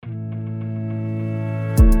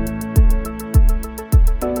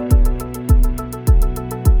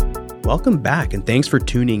Welcome back, and thanks for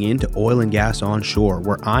tuning in to Oil and Gas Onshore,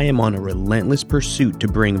 where I am on a relentless pursuit to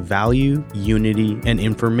bring value, unity, and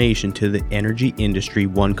information to the energy industry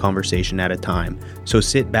one conversation at a time. So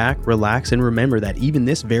sit back, relax, and remember that even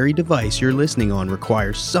this very device you're listening on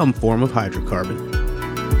requires some form of hydrocarbon.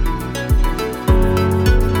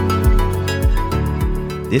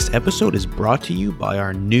 This episode is brought to you by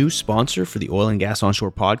our new sponsor for the Oil and Gas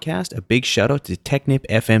Onshore podcast. A big shout out to Technip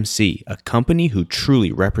FMC, a company who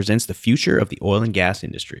truly represents the future of the oil and gas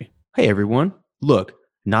industry. Hey everyone, look,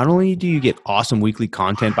 not only do you get awesome weekly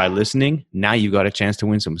content by listening, now you've got a chance to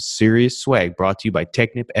win some serious swag brought to you by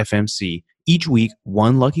Technip FMC. Each week,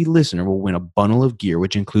 one lucky listener will win a bundle of gear,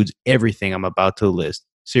 which includes everything I'm about to list.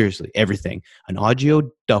 Seriously, everything. An Audio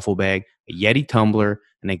duffel bag, a Yeti tumbler,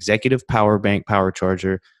 an executive power bank power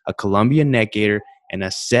charger, a Columbia neck gaiter, and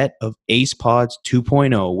a set of Ace Pods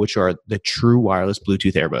 2.0, which are the true wireless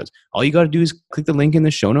Bluetooth earbuds. All you got to do is click the link in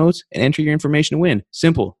the show notes and enter your information to win.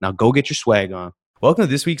 Simple. Now go get your swag on. Welcome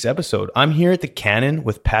to this week's episode. I'm here at the Cannon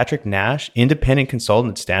with Patrick Nash, independent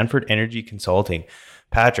consultant at Stanford Energy Consulting.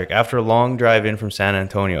 Patrick, after a long drive in from San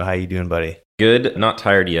Antonio, how you doing, buddy? Good. Not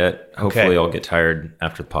tired yet. Hopefully I'll get tired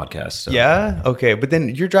after the podcast. So. Yeah? Okay. But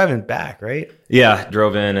then you're driving back, right? Yeah.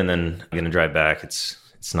 Drove in and then I'm going to drive back. It's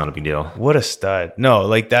not a big deal. What a stud. No,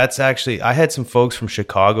 like that's actually, I had some folks from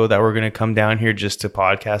Chicago that were going to come down here just to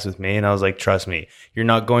podcast with me. And I was like, trust me, you're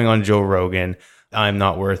not going on Joe Rogan. I'm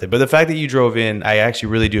not worth it. But the fact that you drove in, I actually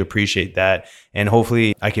really do appreciate that. And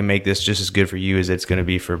hopefully I can make this just as good for you as it's going to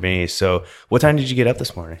be for me. So what time did you get up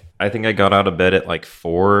this morning? I think I got out of bed at like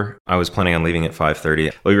 4. I was planning on leaving at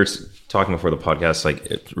 5:30. We were talking before the podcast, like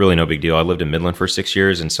it's really no big deal. I lived in Midland for 6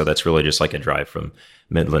 years. And so that's really just like a drive from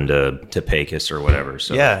Midland to Pecos or whatever.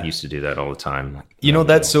 So yeah. I used to do that all the time. You know,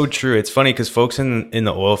 that's so true. It's funny because folks in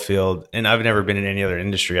the oil field, and I've never been in any other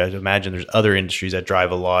industry. I imagine there's other industries that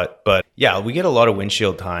drive a lot. But yeah, we get a lot of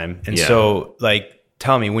windshield time. And so like,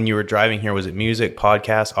 tell me, when you were driving here, was it music,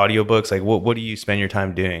 podcasts, audiobooks? Like what do you spend your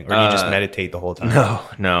time doing? Or do you just meditate the whole time?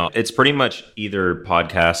 No. It's pretty much either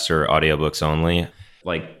podcasts or audiobooks only.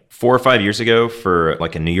 Like 4 or 5 years ago for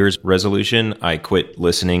like a New Year's resolution, I quit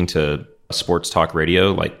listening to sports talk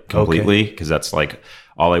radio like completely because that's like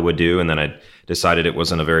all I would do. And then I decided it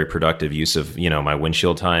wasn't a very productive use of, my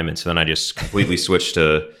windshield time. And so then I just completely switched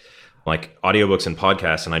to like audiobooks and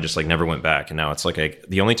podcasts, and I just like never went back. And now it's like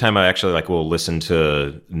the only time I actually like will listen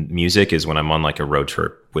to music is when I'm on like a road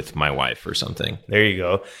trip with my wife or something. There you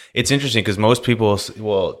go. It's interesting because most people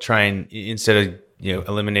will try and instead of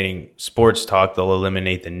eliminating sports talk, they'll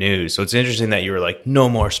eliminate the news. So it's interesting that you were like, no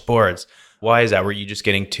more sports. Why is that? Were you just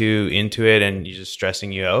getting too into it and you just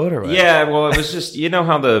stressing you out or what? Yeah, well, it was just,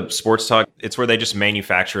 how the sports talk, it's where they just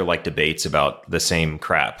manufacture like debates about the same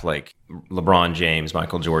crap, like LeBron James,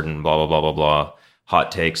 Michael Jordan, blah, blah, blah, blah, blah.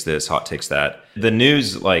 Hot takes this, hot takes that. The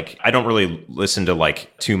news, like, I don't really listen to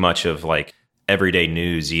like too much of like everyday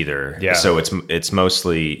news either. Yeah. So it's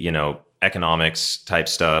mostly, economics type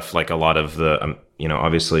stuff, like a lot of the,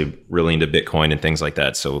 obviously really into Bitcoin and things like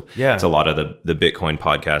that. So yeah, it's a lot of the Bitcoin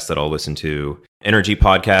podcasts that I'll listen to. Energy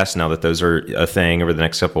podcasts, now that those are a thing over the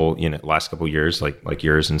next last couple of years, like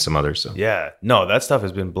yours and some others. So yeah, no, that stuff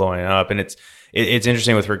has been blowing up. And it's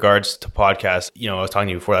interesting with regards to podcasts. I was talking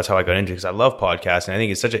to you before, that's how I got into it because I love podcasts. And I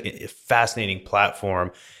think it's such a fascinating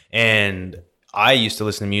platform. And I used to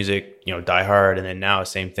listen to music, Die Hard. And then now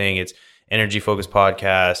same thing. It's energy focused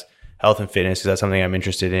podcasts, health and fitness, because that's something I'm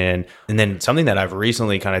interested in. And then something that I've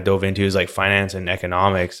recently kind of dove into is like finance and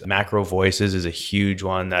economics. Macro Voices is a huge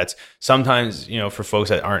one that's sometimes, for folks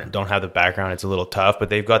that don't have the background, it's a little tough, but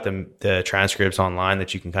they've got the transcripts online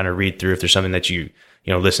that you can kind of read through if there's something that you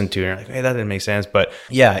listen to and you're like, hey, that didn't make sense. But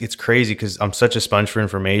yeah, it's crazy because I'm such a sponge for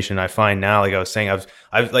information. I find now, like I was saying,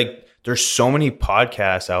 I've like, there's so many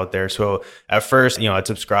podcasts out there. So at first, I'd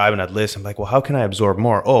subscribe and I'd listen. I'm like, well, how can I absorb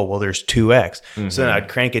more? Oh, well, there's 2X. Mm-hmm. So then I'd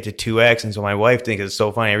crank it to 2X. And so my wife thinks it's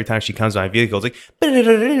so funny. Every time she comes to my vehicle, it's like,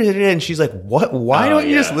 and she's like, what? Why don't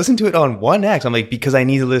you just listen to it on 1X? I'm like, because I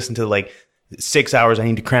need to listen to like 6 hours. I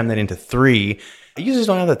need to cram that into 3. You just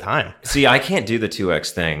don't have the time. See, I can't do the 2X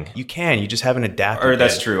thing. You can. You just haven't adapted. Or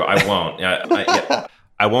that's true. I won't.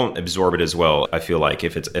 I won't absorb it as well. I feel like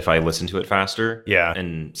if I listen to it faster. Yeah.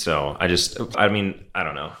 And so I don't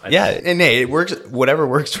know. And hey, it works. Whatever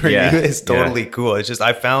works for you is totally cool. It's just,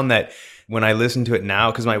 I found that when I listen to it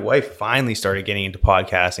now, because my wife finally started getting into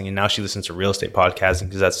podcasting and now she listens to real estate podcasting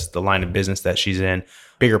because that's the line of business that she's in.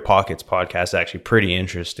 Bigger Pockets podcast is actually pretty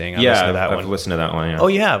interesting. I've listened to that one. Yeah. Oh,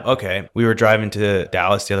 yeah. Okay. We were driving to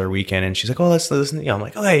Dallas the other weekend and she's like, oh, let's listen. I'm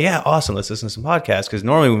like, okay, yeah, awesome. Let's listen to some podcasts. Because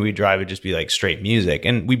normally when we drive, it'd just be like straight music.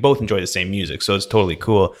 And we both enjoy the same music. So it's totally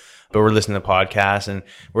cool. but we're listening to podcasts and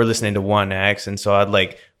we're listening to 1x. And so I'd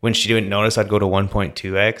like, when she didn't notice, I'd go to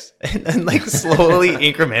 1.2x and then like slowly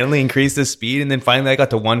incrementally increase the speed. And then finally I got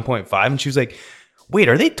to 1.5 and she was like, wait,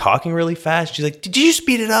 are they talking really fast? She's like, did you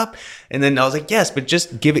speed it up? And then I was like, yes, but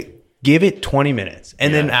just give it 20 minutes.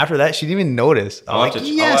 And then after that, she didn't even notice. I'll have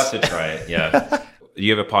to try it. Yeah.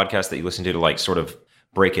 You have a podcast that you listen to like sort of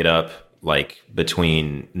break it up like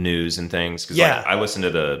between news and things? Because like, I listen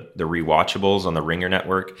to the rewatchables on the Ringer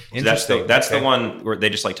Network. So that's the one where they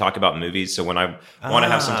just like talk about movies. So when I want to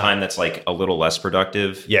have some time that's like a little less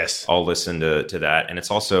productive, I'll listen to that. And it's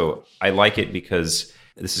also, I like it because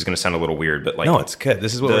this is going to sound a little weird, but like, no, it's good.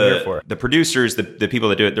 This is what we're here for. The producers, the people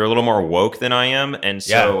that do it, they're a little more woke than I am. And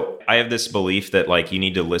so I have this belief that like, you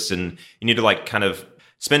need to like kind of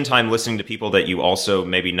spend time listening to people that you also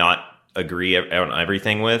maybe not agree on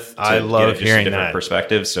everything with. I love hearing different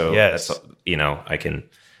perspectives. So that's, I can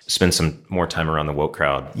spend some more time around the woke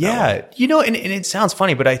crowd. Yeah. And it sounds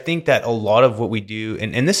funny, but I think that a lot of what we do,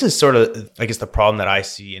 and this is sort of, I guess, the problem that I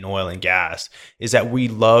see in oil and gas is that we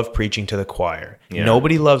love preaching to the choir. Yeah.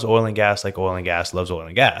 Nobody loves oil and gas like oil and gas loves oil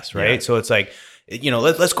and gas, right? Yeah. So it's like,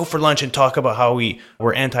 let's go for lunch and talk about how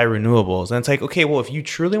we're anti-renewables. And it's like, okay, well, if you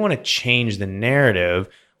truly want to change the narrative,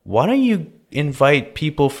 why don't you invite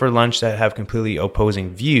people for lunch that have completely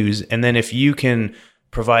opposing views? And then if you can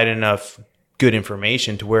provide enough good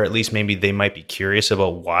information to where at least maybe they might be curious about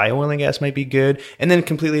why oil and gas might be good, and then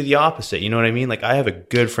completely the opposite. You know what I mean? Like I have a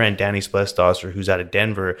good friend, Danny Splestosser, who's out of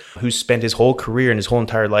Denver, who's spent his whole career and his whole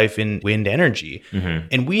entire life in wind energy. Mm-hmm.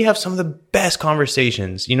 And we have some of the best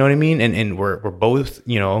conversations, you know what I mean? And we're both,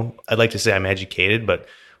 I'd like to say I'm educated, but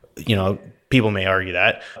people may argue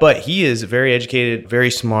that, but he is very educated,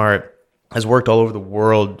 very smart, has worked all over the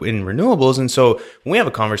world in renewables. And so when we have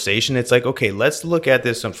a conversation, it's like, okay, let's look at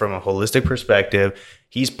this from a holistic perspective.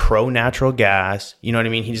 He's pro natural gas. You know what I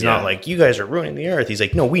mean? He's not like, you guys are ruining the earth. He's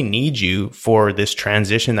like, no, we need you for this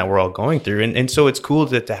transition that we're all going through. And so it's cool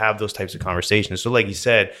to have those types of conversations. So like you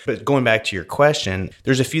said, but going back to your question,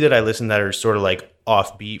 there's a few that I listen that are sort of like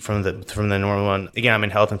offbeat from the normal one. Again, I'm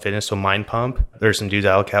in health and fitness, so Mind Pump. There's some dudes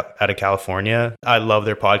out of California. I love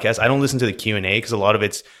their podcast. I don't listen to the Q&A because a lot of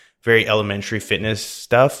it's very elementary fitness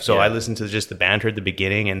stuff. So I listen to just the banter at the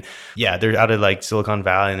beginning, and they're out of like Silicon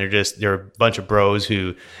Valley, and they're a bunch of bros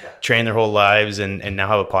who train their whole lives and now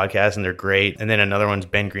have a podcast, and they're great. And then another one's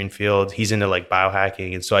Ben Greenfield. He's into like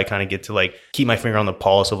biohacking. And so I kind of get to like keep my finger on the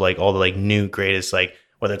pulse of like all the like new greatest, like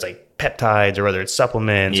whether it's like peptides or whether it's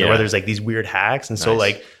supplements or whether it's like these weird hacks. And so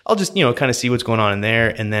like, I'll just, kind of see what's going on in there.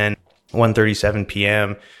 And then 1:37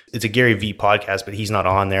 p.m. it's a Gary Vee podcast, but he's not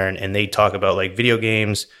on there. And they talk about like video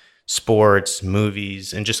games, sports,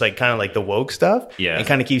 movies, and just like kind of like the woke stuff. Yeah. And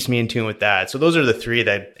kind of keeps me in tune with that. So those are the three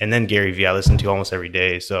and then Gary Vee I listen to almost every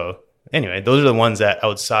day. So anyway, those are the ones that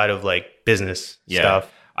outside of like business stuff.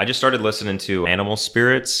 I just started listening to Animal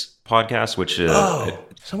Spirits podcast, which is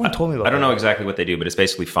someone told me about I don't know exactly what they do, but it's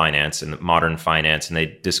basically finance and modern finance. And they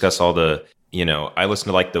discuss all the, I listen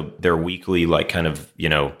to like their weekly, like kind of,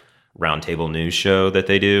 roundtable news show that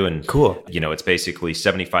they do. And cool. It's basically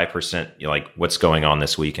 75% like what's going on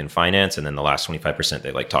this week in finance. And then the last 25%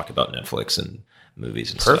 they like talk about Netflix and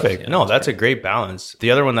movies and Perfect. stuff. No, that's a great balance. The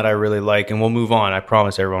other one that I really like, and we'll move on, I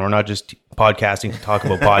promise everyone, we're not just podcasting to talk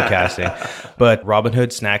about podcasting, but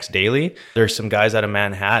Robinhood Snacks Daily. There's some guys out of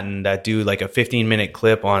Manhattan that do like a 15-minute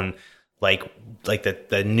clip on like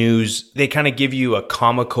the news. They kind of give you a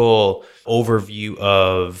comical overview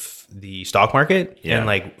of the stock market and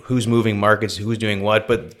like who's moving markets, who's doing what,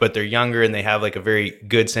 but they're younger and they have like a very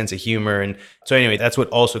good sense of humor. And so anyway, that's what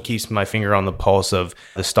also keeps my finger on the pulse of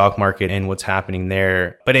the stock market and what's happening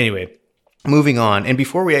there. But anyway, moving on. And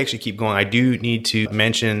before we actually keep going, I do need to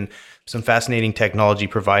mention some fascinating technology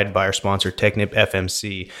provided by our sponsor, Technip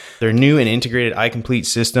FMC. Their new and integrated iComplete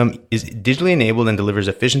system is digitally enabled and delivers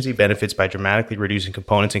efficiency benefits by dramatically reducing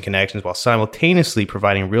components and connections while simultaneously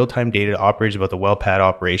providing real-time data to operators about the well pad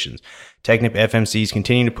operations. Technip FMC is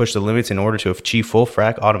continuing to push the limits in order to achieve full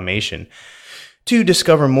frac automation. To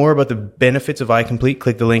discover more about the benefits of iComplete,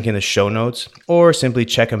 click the link in the show notes or simply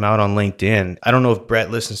check him out on LinkedIn. I don't know if Brett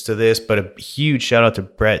listens to this, but a huge shout out to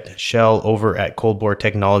Brett Shell over at Cold Bore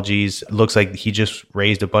Technologies. It looks like he just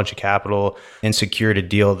raised a bunch of capital and secured a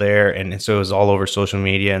deal there. And so it was all over social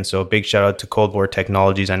media. And so a big shout out to Cold Bore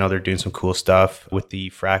Technologies. I know they're doing some cool stuff with the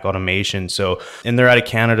frac automation. And they're out of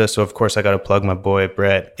Canada. So of course I got to plug my boy,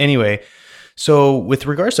 Brett. Anyway, so with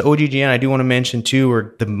regards to OGGN, I do want to mention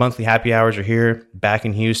too, the monthly happy hours are here back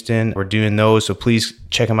in Houston. We're doing those. So please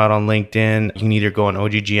check them out on LinkedIn. You can either go on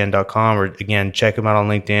OGGN.com or again, check them out on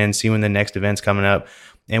LinkedIn, see when the next event's coming up.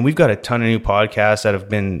 And we've got a ton of new podcasts that have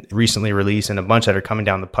been recently released and a bunch that are coming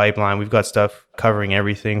down the pipeline. We've got stuff covering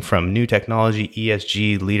everything from new technology,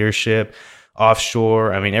 ESG, leadership,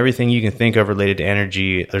 offshore. I mean, everything you can think of related to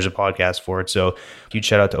energy, there's a podcast for it. So huge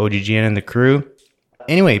shout out to OGGN and the crew.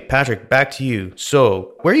 Anyway, Patrick, back to you.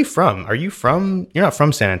 So where are you from? You're not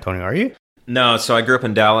from San Antonio, are you? No, so I grew up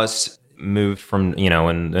in Dallas, moved from,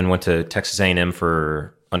 and went to Texas A&M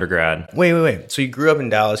for undergrad. Wait. So you grew up in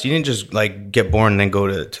Dallas. You didn't just like get born and then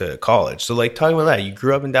go to college. So like talk about that. You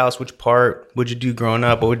grew up in Dallas. Which part? What'd you do growing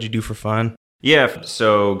up? What would you do for fun? Yeah,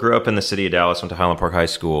 so grew up in the city of Dallas, went to Highland Park High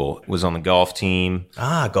School, was on the golf team.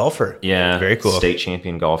 Ah, golfer. Yeah. Very cool. State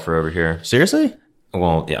champion golfer over here. Seriously?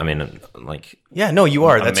 Well, yeah, I mean, like... Yeah, no, you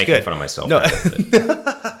are. That's making good. fun of myself. No,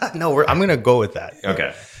 no, I'm going to go with that.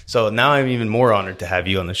 Okay. So now I'm even more honored to have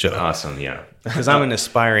you on the show. Awesome, yeah. Because I'm an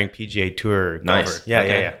aspiring PGA Tour golfer. Nice. Yeah,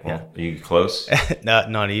 okay. yeah. Well, are you close?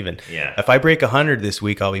 Not even. Yeah. If I break 100 this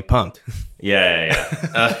week, I'll be pumped. Yeah.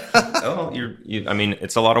 I mean,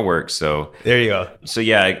 it's a lot of work, so... There you go. So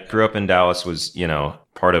yeah, I grew up in Dallas, was,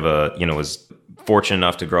 part of was fortunate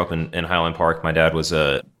enough to grow up in Highland Park. My dad was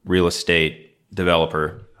a real estate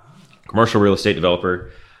developer, commercial real estate developer.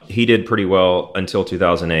 He did pretty well until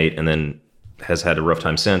 2008 and then has had a rough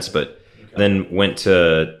time since, but then went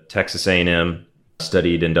to Texas A&M,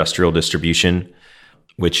 studied industrial distribution,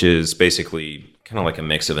 which is basically kind of like a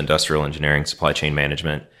mix of industrial engineering, supply chain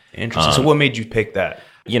management. Interesting. So what made you pick that?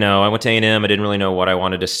 I went to A&M. I didn't really know what I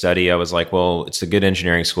wanted to study. I was like, well, it's a good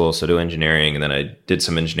engineering school, so do engineering. And then I did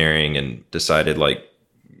some engineering and decided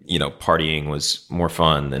partying was more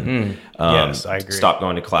fun than yes, I agree. Stop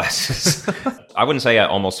going to classes. I wouldn't say I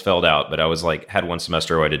almost failed out, but I was like, had one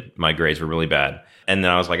semester where my grades were really bad. And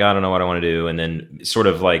then I was like, I don't know what I want to do. And then sort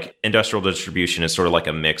of like industrial distribution is sort of like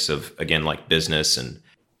a mix of, again, like business and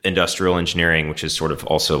industrial engineering, which is sort of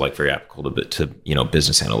also like very applicable to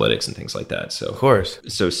business analytics and things like that. So of course.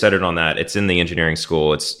 So set it on that. It's in the engineering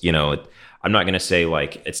school. It's, I'm not going to say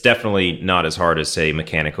like, it's definitely not as hard as say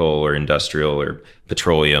mechanical or industrial or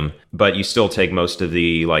petroleum, but you still take most of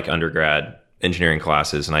the like undergrad engineering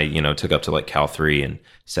classes. And I, took up to like Cal 3 and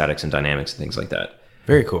statics and dynamics and things like that.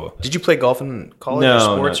 Very cool. Did you play golf in college or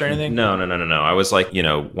sports or anything? No. I was like,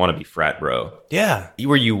 wannabe frat bro. Yeah.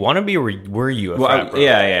 Were you wannabe or were you a frat bro?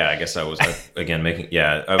 Yeah. I guess I was, again,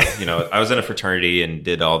 I was in a fraternity and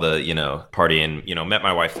did all the, partying, met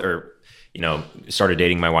my wife or, started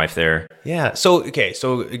dating my wife there. Yeah. So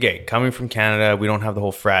again, coming from Canada, we don't have the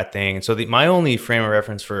whole frat thing. So my only frame of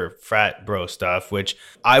reference for frat bro stuff, which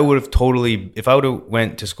I would have totally, if I would have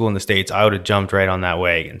went to school in the States, I would have jumped right on that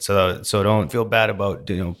wagon. So don't feel bad about,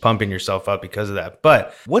 pumping yourself up because of that.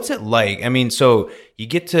 But what's it like? I mean, so you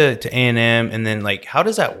get to A&M and then like, how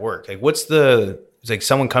does that work? Like, it's like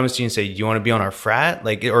someone comes to you and say, do you want to be on our frat?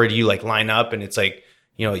 Like, or do you like line up and it's like,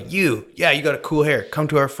 you got a cool hair. Come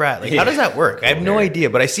to our frat. Like, how does that work? I have no idea,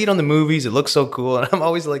 but I see it on the movies. It looks so cool, and I'm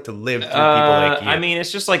always like to live through people like you. I mean,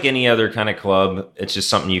 it's just like any other kind of club. It's just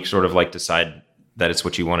something you sort of like decide that it's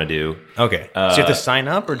what you want to do. Okay, so you have to sign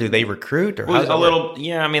up, or do they recruit, or a little?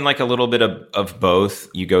 Yeah, I mean, like a little bit of both.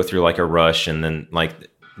 You go through like a rush, and then like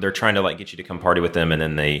they're trying to like get you to come party with them, and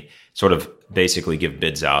then they sort of basically give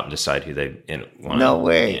bids out and decide who they want. No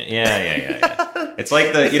way. Yeah. It's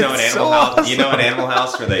like the in Animal House. Awesome. In Animal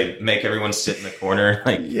House where they make everyone sit in the corner.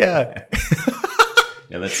 Like yeah.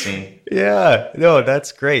 Yeah, that scene. Yeah, no,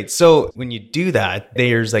 that's great. So when you do that,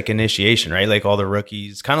 there's like initiation, right? Like all the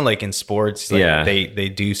rookies, kind of like in sports. Like they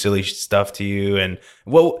do silly stuff to you, and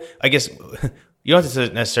I guess you don't have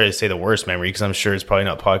to necessarily say the worst memory because I'm sure it's probably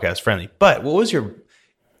not podcast friendly. But what was your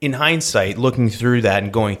in hindsight, looking through that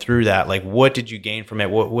and going through that, like what did you gain from it?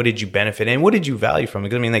 What did you benefit and what did you value from it?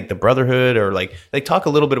 Because I mean, like the brotherhood or like talk a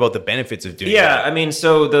little bit about the benefits of doing that. Yeah, I mean,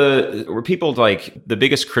 so were people like the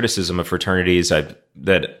biggest criticism of fraternities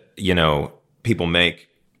that people make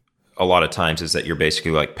a lot of times is that you're basically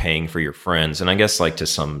like paying for your friends. And I guess like to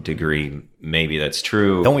some degree, maybe that's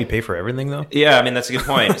true. Don't we pay for everything though? Yeah, I mean, that's a good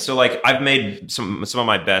point. So like I've made some of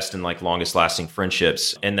my best and like longest lasting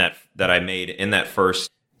friendships in that I made in that first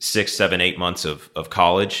 6, 7, 8 months of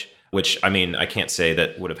college, which I mean, I can't say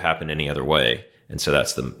that would have happened any other way. And so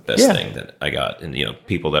that's the best thing that I got. And,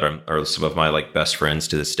 people that are some of my like best friends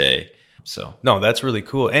to this day. So, no, that's really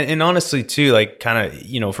cool. And honestly too, like kind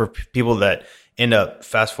of, for people that end up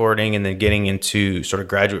fast forwarding and then getting into sort of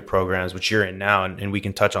graduate programs, which you're in now, and we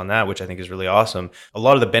can touch on that, which I think is really awesome. A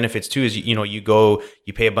lot of the benefits too is,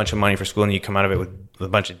 you pay a bunch of money for school and you come out of it with with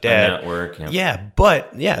a bunch of debt. Network.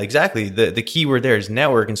 Exactly. The key word there is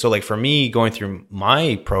network. And so like for me going through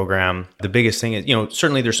my program, the biggest thing is,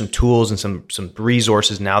 certainly there's some tools and some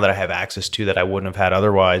resources now that I have access to that I wouldn't have had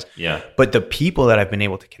otherwise. Yeah. But the people that I've been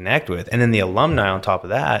able to connect with, and then the alumni on top of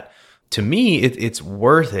that, to me, it's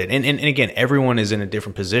worth it. And again, everyone is in a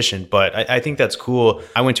different position, but I think that's cool.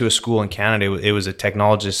 I went to a school in Canada. It was a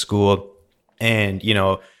technologist school, and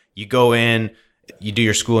you go in, you do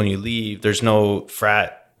your school and you leave. There's no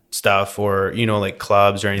frat stuff or, like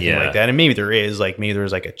clubs or anything like that. And maybe there is, maybe there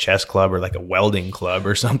was like a chess club or like a welding club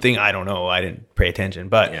or something. I don't know. I didn't pay attention,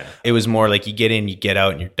 but it was more like you get in, you get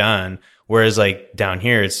out and you're done. Whereas like down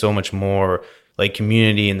here, it's so much more like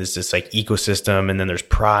community, and there's this like ecosystem, and then there's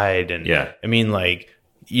pride. And I mean, like,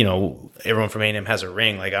 everyone from A&M has a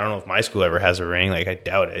ring. Like, I don't know if my school ever has a ring. Like, I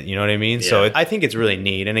doubt it. You know what I mean? Yeah. So I think it's really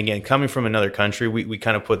neat. And again, coming from another country, we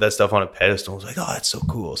kind of put that stuff on a pedestal. It's like, oh, that's so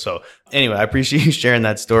cool. So anyway, I appreciate you sharing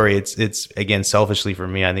that story. It's again, selfishly for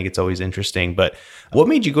me, I think it's always interesting. But what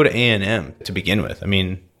made you go to A&M to begin with? I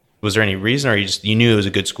mean, was there any reason, or you knew it was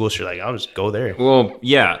a good school, so you're like, I'll just go there? Well,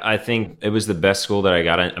 yeah, I think it was the best school that I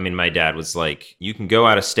got. I mean, my dad was like, you can go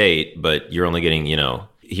out of state, but you're only getting,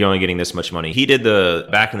 you're only getting this much money. He did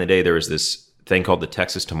back in the day, there was this thing called the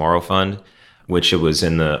Texas Tomorrow Fund, which it was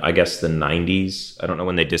in the 90s. I don't know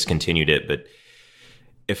when they discontinued it, but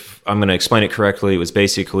if I'm going to explain it correctly, it was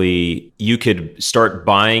basically you could start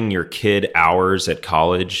buying your kid hours at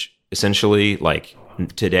college, essentially, like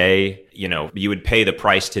today, you would pay the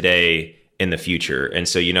price today in the future. And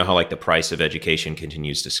so how like the price of education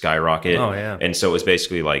continues to skyrocket. Oh, yeah. And so it was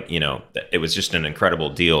basically like, it was just an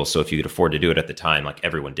incredible deal. So if you could afford to do it at the time, like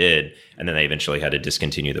everyone did, and then they eventually had to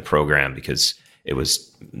discontinue the program because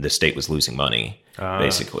the state was losing money,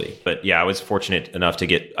 basically. But yeah, I was fortunate enough to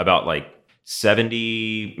get about like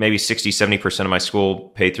 70, maybe 60, 70% of my school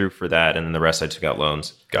paid through for that. And then the rest I took out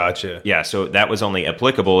loans. Gotcha. Yeah. So that was only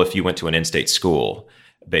applicable if you went to an in-state school,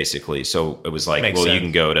 basically. So it was like, Makes sense. You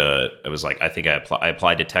can go to, it was like, I think I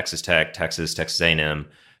applied to Texas Tech, Texas A&M,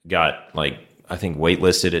 got like, I think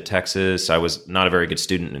waitlisted at Texas. I was not a very good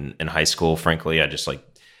student in high school. Frankly, I just like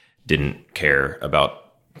didn't care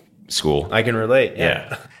about school. I can relate.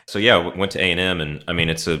 Yeah. So yeah, went to A&M, and I mean,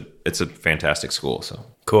 it's a fantastic school. So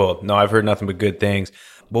cool. No, I've heard nothing but good things.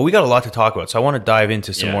 Well, we got a lot to talk about, so I want to dive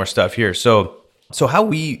into some more stuff here. So how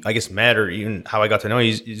we, I guess, met, or even how I got to know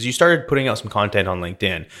you is you started putting out some content on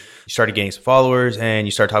LinkedIn. You started getting some followers, and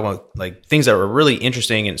you started talking about like things that were really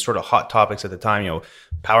interesting and sort of hot topics at the time,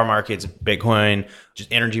 power markets, Bitcoin,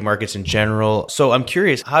 just energy markets in general. So I'm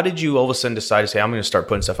curious, how did you all of a sudden decide to say, I'm going to start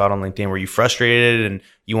putting stuff out on LinkedIn? Were you frustrated and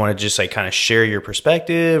you want to just like kind of share your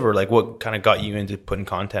perspective, or like what kind of got you into putting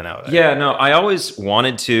content out? Yeah, no, I always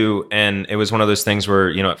wanted to. And it was one of those things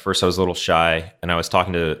where, at first I was a little shy, and I was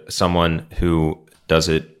talking to someone who does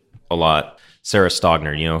it a lot. Sarah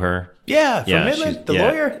Stogner, you know her? Yeah, from Midland, the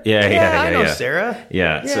lawyer? Yeah, I know Sarah.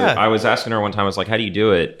 Yeah. So I was asking her one time, I was like, how do you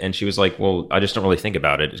do it? And she was like, well, I just don't really think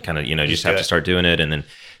about it. It's kind of, you just have to start doing it. And then,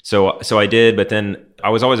 so I did, but then I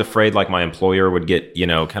was always afraid like my employer would get,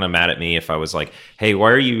 kind of mad at me if I was like, hey,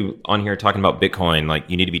 why are you on here talking about Bitcoin? Like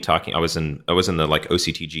you need to be talking. I was in the like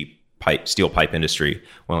OCTG steel pipe industry,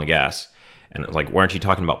 oil and gas. And like, why aren't you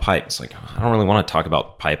talking about pipe? It's like, I don't really want to talk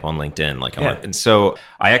about pipe on LinkedIn. Like, and so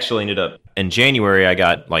I actually ended up in January, I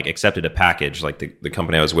got like accepted a package. Like the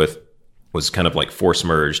company I was with was kind of like force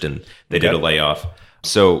merged, and they did a layoff.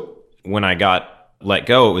 So when I got let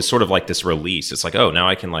go, it was sort of like this release. It's like, oh, now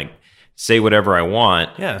I can like say whatever I want.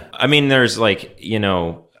 Yeah. I mean, there's like,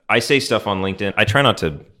 I say stuff on LinkedIn. I try not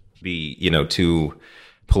to be, too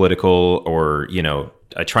political, or,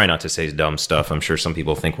 I try not to say dumb stuff. I'm sure some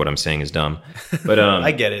people think what I'm saying is dumb, but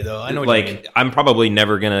I get it though. I know what you mean. I'm probably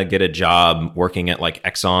never gonna get a job working at like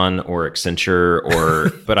Exxon or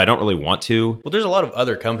Accenture, but I don't really want to. Well, there's a lot of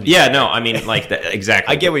other companies. Yeah, no, I mean like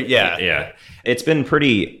exactly. I get what. Yeah. It's been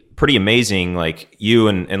pretty amazing. Like you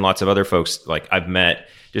and lots of other folks like I've met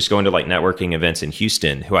just going to like networking events in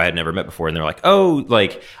Houston who I had never met before. And they're like, oh,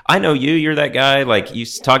 like, I know you're that guy. Like you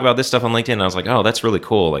talk about this stuff on LinkedIn. And I was like, oh, that's really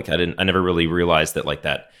cool. Like I never really realized that like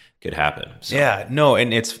that could happen. So. Yeah, no.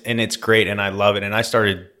 And it's great. And I love it. And I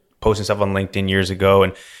started posting stuff on LinkedIn years ago,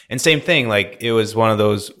 and same thing. Like it was one of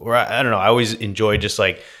those where I don't know. I always enjoy just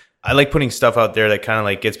like, I like putting stuff out there that kind of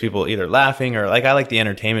like gets people either laughing or like I like the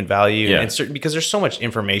entertainment value. Yeah. And because there's so much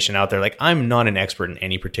information out there. Like I'm not an expert in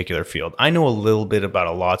any particular field. I know a little bit about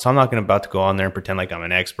a lot, so I'm not going to about to go on there and pretend like I'm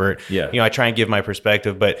an expert. Yeah. I try and give my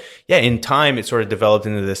perspective, but yeah, in time it sort of developed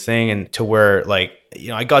into this thing, and to where like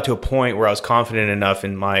I got to a point where I was confident enough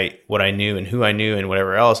in what I knew and who I knew and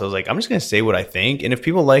whatever else. I was like, I'm just going to say what I think. And if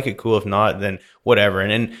people like it, cool. If not, then whatever.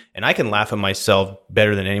 And I can laugh at myself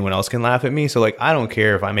better than anyone else can laugh at me. So like, I don't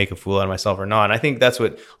care if I make a fool out of myself or not. And I think that's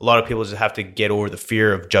what a lot of people just have to get over, the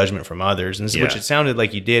fear of judgment from others. And which it sounded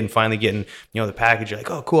like you did, and finally getting, the package, you're like,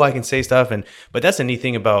 oh, cool, I can say stuff. But that's the neat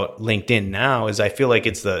thing about LinkedIn now is I feel like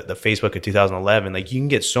it's the Facebook of 2011. Like you can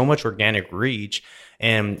get so much organic reach.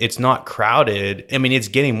 And it's not crowded. I mean, it's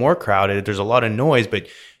getting more crowded. There's a lot of noise, but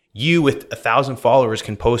you with 1,000 followers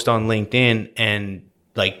can post on LinkedIn and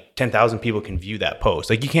like 10,000 people can view that post.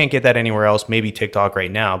 Like you can't get that anywhere else, maybe TikTok right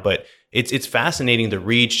now, but it's fascinating the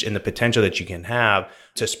reach and the potential that you can have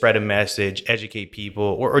to spread a message, educate people,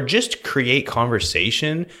 or just create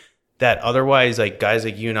conversation that otherwise like guys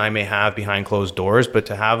like you and I may have behind closed doors, but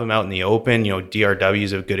to have them out in the open, DRW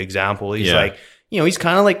is a good example. He's like, he's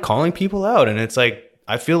kind of like calling people out, and it's like,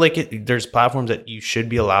 I feel like there's platforms that you should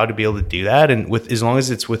be allowed to be able to do that, and as long as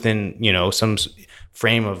it's within some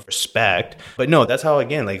frame of respect. But no, that's how,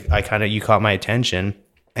 again, like you caught my attention,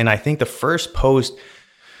 and I think the first post,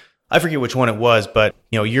 I forget which one it was, but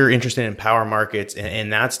you're interested in power markets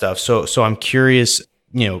and that stuff. So I'm curious,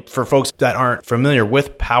 for folks that aren't familiar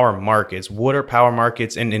with power markets, what are power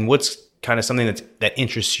markets, and what's kind of something that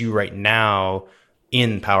interests you right now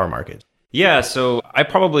in power markets? Yeah, so I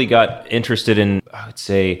probably got interested in, I would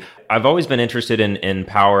say, I've always been interested in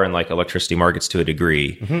power and like electricity markets to a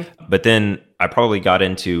degree. Mm-hmm. But then I probably got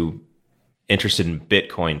interested in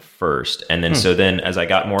Bitcoin first. And then so then as I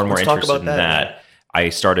got more and more interested in that, I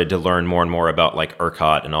started to learn more and more about like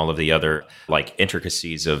ERCOT and all of the other like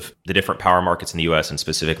intricacies of the different power markets in the US and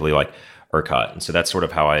specifically like ERCOT. And so that's sort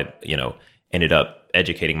of how I, ended up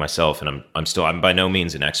educating myself. And I'm by no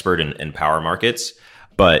means an expert in power markets,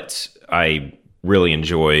 but I really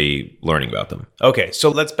enjoy learning about them. Okay, so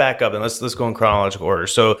let's back up and let's go in chronological order.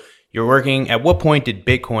 So you're working, at what point did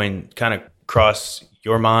Bitcoin kind of cross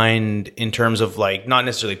your mind in terms of like, not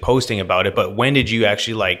necessarily posting about it, but when did you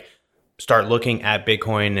actually like start looking at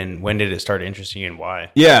Bitcoin, and when did it start interesting you and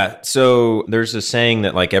why? Yeah, so there's a saying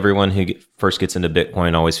that like everyone who first gets into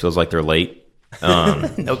Bitcoin always feels like they're late.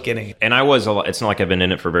 No kidding. And it's not like I've been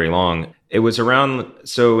in it for very long. It was around,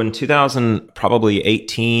 so in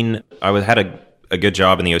 2018, I had a good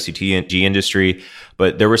job in the OCTG industry,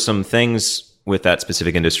 but there were some things with that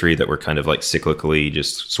specific industry that were kind of like cyclically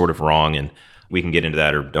just sort of wrong, and we can get into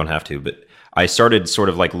that or don't have to. But I started sort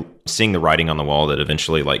of like seeing the writing on the wall that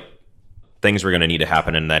eventually like things were going to need to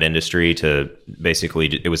happen in that industry to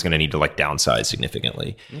basically, it was going to need to like downsize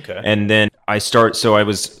significantly. Okay. And then so I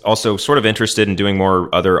was also sort of interested in doing more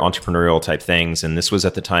other entrepreneurial type things. And this was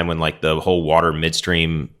at the time when like the whole water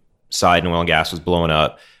midstream side in oil and gas was blowing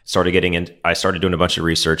up. I started doing a bunch of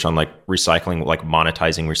research on like recycling, like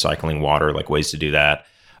monetizing recycling water, like ways to do that.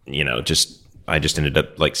 I just ended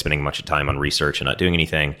up like spending a bunch of time on research and not doing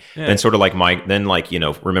anything. Yeah. Then sort of like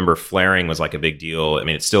remember flaring was like a big deal. I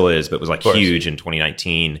mean, it still is, but it was like huge in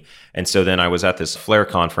 2019. And so then I was at this flare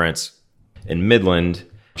conference in Midland.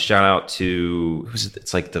 Shout out to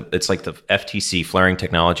it's like the FTC Flaring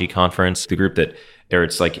Technology Conference, the group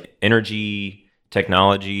it's like energy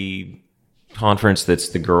technology conference. That's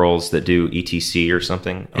the girls that do ETC or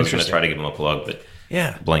something. I was going to try to give them a plug, but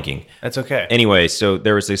blanking. That's okay. Anyway, so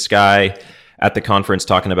there was this guy at the conference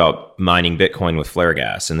talking about mining Bitcoin with flare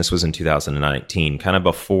gas. And this was in 2019, kind of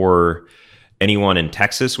before anyone in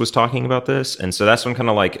Texas was talking about this. And so that's when kind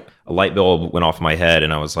of like a light bulb went off in my head.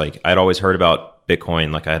 And I was like, I'd always heard about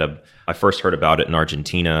Bitcoin. Like I first heard about it in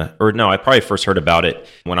Argentina, or no, I probably first heard about it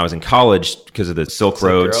when I was in college because of the Silk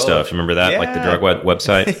Road stuff. Remember that? Yeah. Like the drug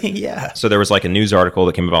website? Yeah. So there was like a news article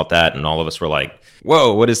that came about that, and all of us were like,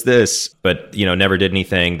 whoa, what is this? But, never did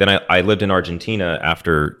anything. Then I lived in Argentina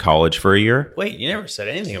after college for a year. Wait, you never said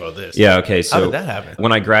anything about this. Yeah, okay. So how did that happen?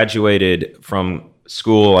 When I graduated from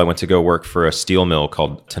school, I went to go work for a steel mill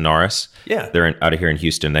called Tenaris. Yeah. They're out of here in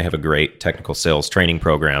Houston. They have a great technical sales training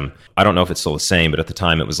program. I don't know if it's still the same, but at the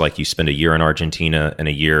time it was like you spend a year in Argentina and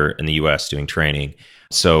a year in the US doing training.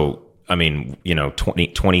 So, I mean,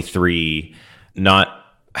 23,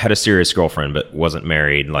 had a serious girlfriend, but wasn't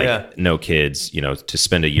married, no kids, to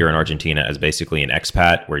spend a year in Argentina as basically an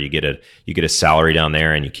expat where you get a salary down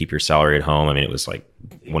there and you keep your salary at home. I mean, it was like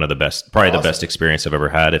one of the best, probably the best experience I've ever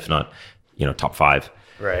had, if not, top 5.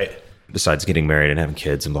 Right. Besides getting married and having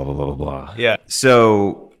kids and blah, blah, blah, blah, blah. Yeah.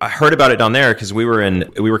 So I heard about it down there because we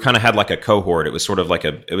kind of had like a cohort. It was sort of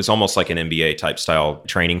it was almost like an MBA type style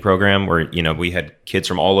training program where, we had kids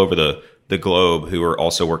from all over the globe who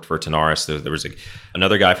also worked for Tenaris. There was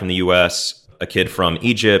another guy from the US, a kid from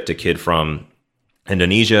Egypt, a kid from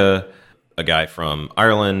Indonesia, a guy from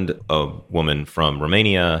Ireland, a woman from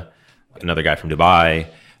Romania, another guy from Dubai,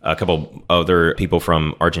 a couple other people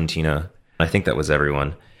from Argentina. I think that was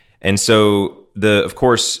everyone. And so of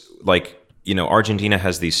course, like, you know, Argentina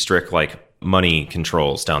has these strict like money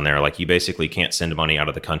controls down there. Like you basically can't send money out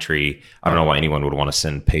of the country. I don't know why anyone would want to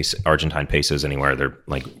send Argentine pesos anywhere. They're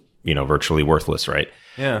like, you know, virtually worthless, right?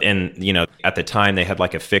 Yeah. And, you know, at the time they had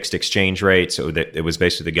like a fixed exchange rate. So that it was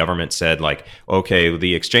basically the government said like, okay,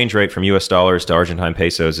 the exchange rate from US dollars to Argentine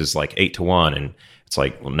pesos is like 8-1. And it's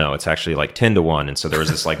like, well, no, it's actually like 10-1. And so there was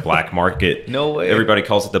this like black market. No way. Everybody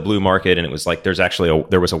calls it the blue market. And it was like, there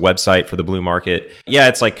was a website for the blue market. Yeah.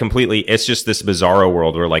 It's like it's just this bizarro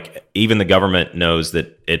world where like even the government knows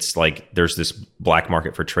that it's like, there's this black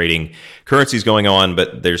market for trading currencies going on,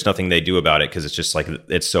 but there's nothing they do about it because it's just like,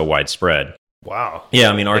 it's so widespread. Wow.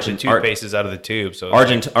 Yeah, I mean, toothpaste is out of the tube. So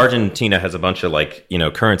Argentina has a bunch of like, you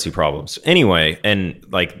know, currency problems. Anyway, and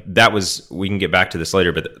like we can get back to this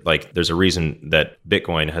later, but like there's a reason that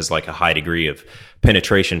Bitcoin has like a high degree of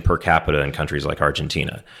penetration per capita in countries like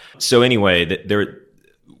Argentina. So anyway,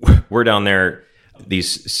 we're down there.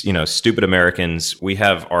 These, you know, stupid Americans, we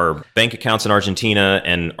have our bank accounts in Argentina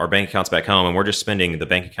and our bank accounts back home, and we're just spending the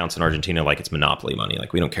bank accounts in Argentina like it's monopoly money.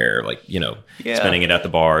 Like we don't care, like, you know, spending it at the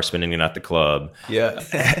bar, spending it at the club. Yeah.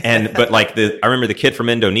 But like I remember the kid from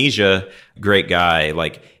Indonesia, great guy,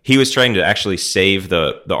 like he was trying to actually save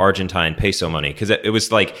the Argentine peso money because it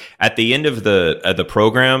was like at the end of the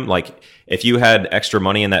program, like if you had extra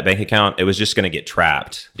money in that bank account, it was just going to get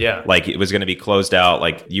trapped. Yeah. Like it was going to be closed out.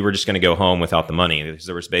 Like you were just going to go home without the money because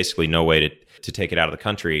there was basically no way to take it out of the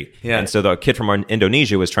country. Yeah. And so the kid from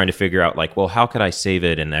Indonesia was trying to figure out like, well, how could I save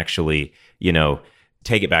it and actually, you know,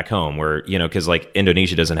 take it back home where, you know, because like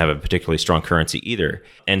Indonesia doesn't have a particularly strong currency either.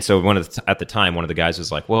 And so at the time, one of the guys was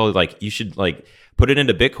like, well, like you should like put it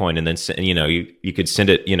into Bitcoin and then, you know, you could send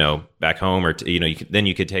it, you know, back home or, you know, then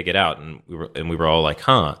you could take it out. And we were all like,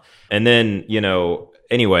 huh. And then, you know,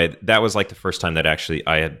 anyway, that was like the first time that actually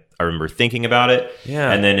I remember thinking about it.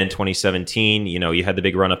 Yeah. And then in 2017, you know, you had the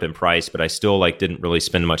big run up in price, but I still like didn't really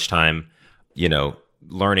spend much time, you know,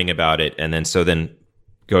 learning about it. And then,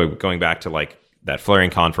 going back to like that flaring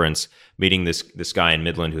conference, meeting this guy in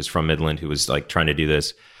Midland who's from Midland who was like trying to do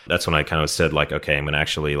this. That's when I kind of said like, okay, I'm going to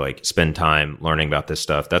actually like spend time learning about this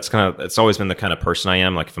stuff. It's always been the kind of person I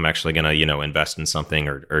am. Like if I'm actually going to, you know, invest in something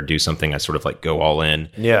or do something, I sort of like go all in.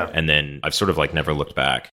 Yeah. And then I've sort of like never looked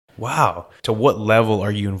back. Wow. To what level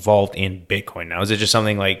are you involved in Bitcoin now? Is it just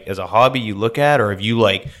something like as a hobby you look at, or have you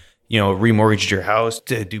like, you know, remortgaged your house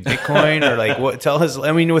to do Bitcoin or like what? Tell us,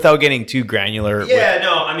 I mean, without getting too granular. Yeah,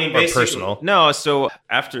 no, I mean, basically personal. No. So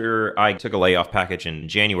after I took a layoff package in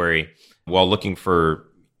January, while looking for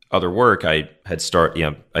other work, I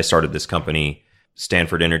started this company,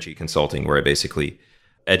 Stanford Energy Consulting, where I basically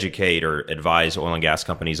educate or advise oil and gas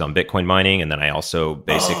companies on Bitcoin mining. And then I also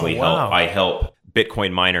basically help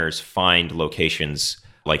Bitcoin miners find locations,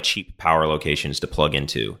 like cheap power locations to plug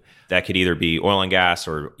into. That could either be oil and gas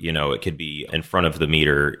or, you know, it could be in front of the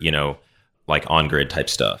meter, you know, like on grid type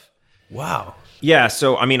stuff. Wow. Yeah.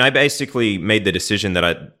 So, I mean, I basically made the decision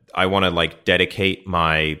that I want to like dedicate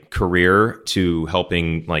my career to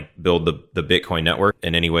helping like build the Bitcoin network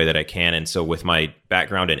in any way that I can. And so with my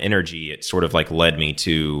background in energy, it sort of like led me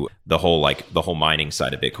to the whole mining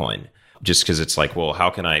side of Bitcoin. Just because it's like, well, how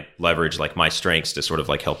can I leverage like my strengths to sort of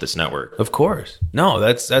like help this network? Of course. No,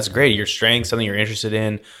 that's great. Your strength, something you're interested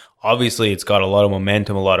in. Obviously, it's got a lot of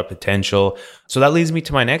momentum, a lot of potential. So that leads me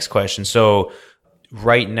to my next question. So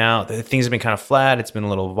right now, things have been kind of flat. It's been a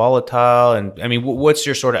little volatile. And I mean, what's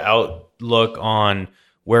your sort of outlook on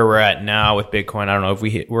where we're at now with Bitcoin? I don't know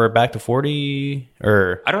if we're back to 40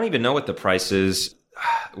 or... I don't even know what the price is,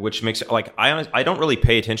 which makes it like, I don't really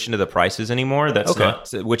pay attention to the prices anymore. That's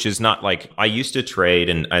okay. Which is not like, I used to trade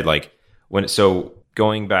and I like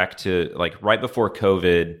going back to like right before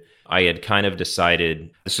COVID, I had kind of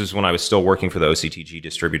decided, this was when I was still working for the OCTG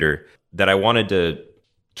distributor, that I wanted to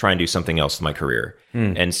try and do something else with my career.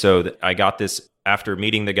 And so I got this after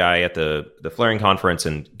meeting the guy at the flaring conference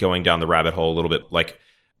and going down the rabbit hole a little bit, like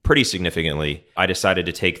pretty significantly, I decided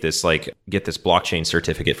to take this, like get this blockchain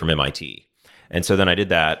certificate from MIT. And so then I did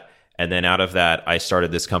that. And then out of that, I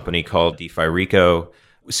started this company called DeFi Rico.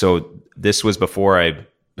 So this was before I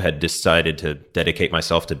had decided to dedicate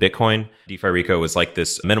myself to Bitcoin. DeFi Rico was like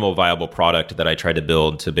this minimal viable product that I tried to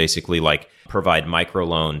build to basically like provide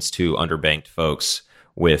microloans to underbanked folks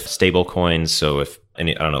with stable coins. So if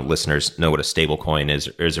any, I don't know, listeners know what a stable coin is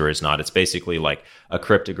or is not, it's basically like a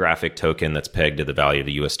cryptographic token that's pegged to the value of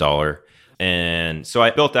the US dollar. And so I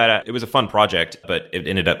built that. It was a fun project, but it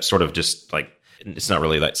ended up sort of just like, it's not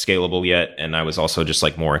really that scalable yet. And I was also just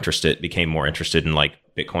like became more interested in like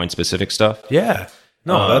Bitcoin specific stuff. Yeah.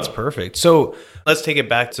 No, that's perfect. So let's take it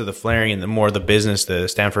back to the flaring and the business, the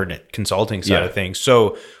Stanford consulting side of things.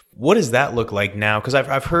 So what does that look like now? Because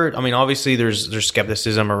I've heard, I mean, obviously there's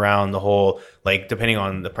skepticism around the whole, like, depending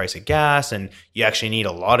on the price of gas, and you actually need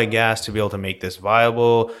a lot of gas to be able to make this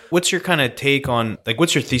viable. What's your kind of take on, like,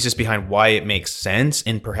 what's your thesis behind why it makes sense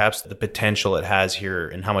and perhaps the potential it has here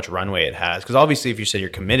and how much runway it has? Because obviously if you said you're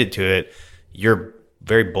committed to it, you're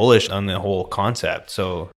very bullish on the whole concept.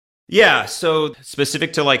 So yeah, so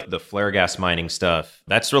specific to like the flare gas mining stuff,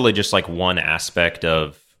 that's really just like one aspect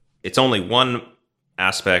of, it's only one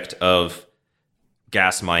aspect of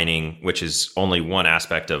gas mining, which is only one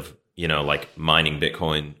aspect of, like mining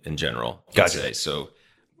Bitcoin in general. Gotcha. So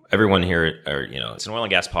everyone here, it's an oil and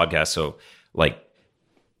gas podcast. So like,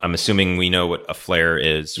 I'm assuming we know what a flare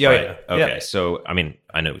is. Yeah. Right? Yeah. Okay. Yeah. So, I mean,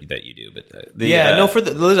 I know that you do,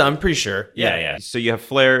 but I'm pretty sure. Yeah. So you have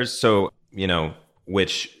flares. So,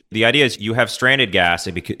 which the idea is you have stranded gas.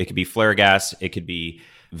 It could be flare gas. It could be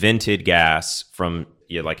vented gas from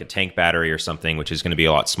like a tank battery or something, which is going to be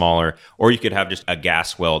a lot smaller. Or you could have just a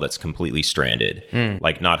gas well that's completely stranded,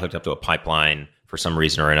 like not hooked up to a pipeline for some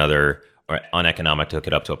reason or another, or uneconomic to hook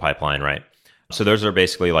it up to a pipeline, right? So those are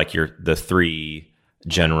basically like the three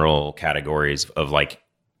general categories of like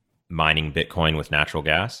mining Bitcoin with natural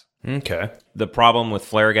gas. Okay. The problem with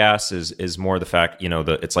flare gas is more the fact,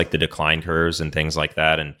 it's like the decline curves and things like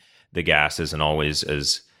that. And the gas isn't always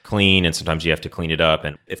as clean, and sometimes you have to clean it up.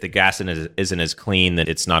 And if the gas isn't as clean, then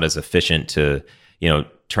it's not as efficient to,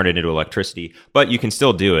 turn it into electricity. But you can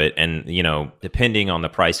still do it. And, depending on the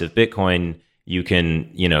price of Bitcoin, you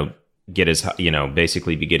can, get as,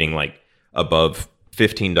 basically be getting like above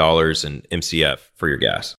 $15 in MCF for your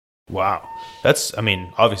gas. Wow.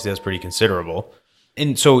 Obviously that's pretty considerable.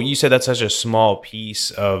 And so you said that's such a small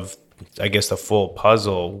piece of, I guess, the full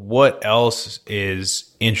puzzle. What else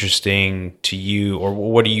is interesting to you, or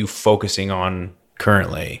what are you focusing on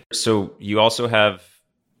currently? So you also have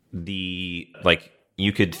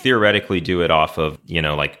you could theoretically do it off of,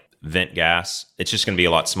 like vent gas. It's just going to be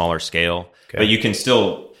a lot smaller scale, but you can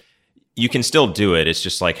still do it. It's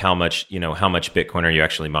just like how much Bitcoin are you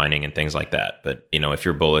actually mining and things like that. But, if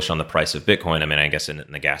you're bullish on the price of Bitcoin, I mean, I guess and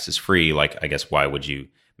the gas is free, like, I guess why would you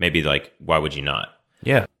not?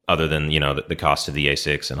 Yeah. Other than, the cost of the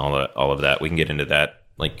ASICs and all of that. We can get into that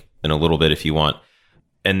like in a little bit if you want.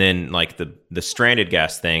 And then like the stranded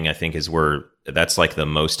gas thing, I think that's like the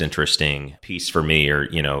most interesting piece for me. Or,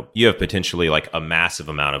 you have potentially like a massive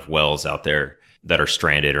amount of wells out there that are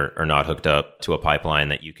stranded or not hooked up to a pipeline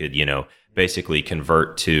that you could, basically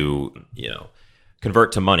convert to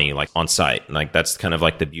money like on site. And like that's kind of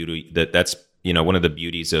like the beauty that's one of the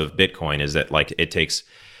beauties of Bitcoin is that like it takes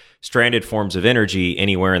stranded forms of energy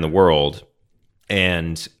anywhere in the world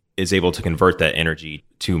and is able to convert that energy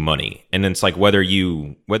to money. And then it's like whether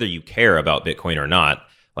you care about Bitcoin or not,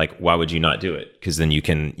 like why would you not do it? Because then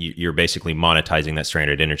you're basically monetizing that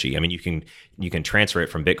stranded energy. I mean, you can transfer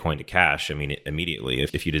it from Bitcoin to cash, immediately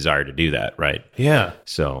if you desire to do that, right? Yeah.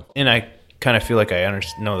 So, and I kind of feel like I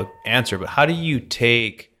know the answer, but how do you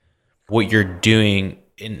take what you're doing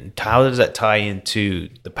and how does that tie into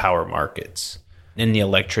the power markets and the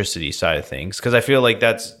electricity side of things? Because I feel like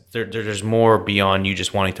there's more beyond you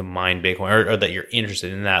just wanting to mine Bitcoin or that you're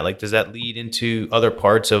interested in that. Like, does that lead into other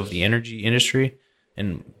parts of the energy industry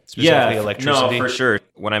and specifically electricity? No, for sure.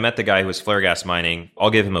 When I met the guy who was flare gas mining, I'll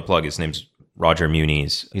give him a plug. His name's Roger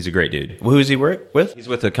Muniz. He's a great dude. Who does he work with? He's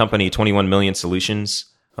with the company 21 Million Solutions.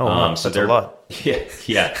 Oh, wow. So that's a lot.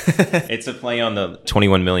 Yeah. It's a play on the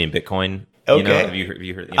 21 million Bitcoin. Okay. Have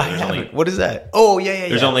you heard? I haven't. What is that? Oh, yeah.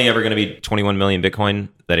 There's only ever going to be 21 million Bitcoin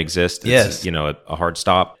that exist. Yes. It's, a hard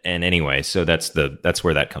stop. And anyway, so that's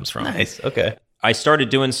where that comes from. Nice. Okay. I started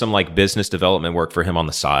doing some like business development work for him on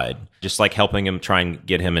the side, just like helping him try and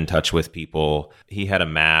get him in touch with people. He had a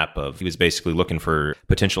map he was basically looking for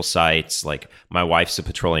potential sites. Like my wife's a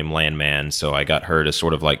petroleum landman, so I got her to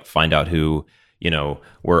sort of like find out who,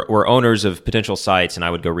 were owners of potential sites, and I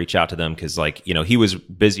would go reach out to them because like, he was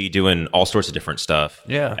busy doing all sorts of different stuff.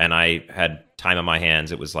 Yeah. And I had time on my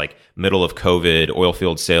hands. It was like middle of COVID, oil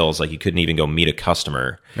field sales. Like you couldn't even go meet a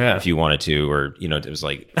customer if you wanted to, or, it was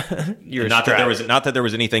like, not that there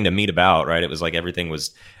was anything to meet about, right? It was like everything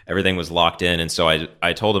was locked in. And so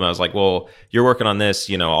I told him, I was like, well, you're working on this,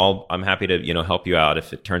 I'm happy to, help you out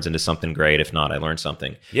if it turns into something great. If not, I learned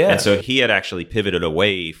something. Yeah. And so he had actually pivoted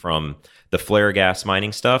away from the flare gas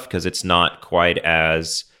mining stuff because it's not quite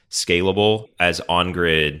as scalable as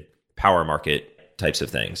on-grid power market types of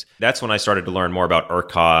things. That's when I started to learn more about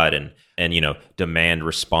ERCOT and, demand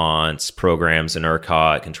response programs in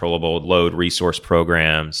ERCOT, controllable load resource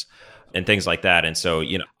programs, and things like that. And so,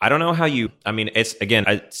 I don't know how it's, again,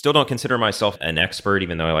 I still don't consider myself an expert,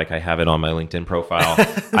 even though I have it on my LinkedIn profile.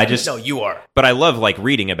 I just, No, you are. But I love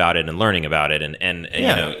reading about it and learning about it. And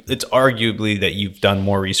it's arguably that you've done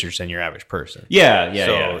more research than your average person.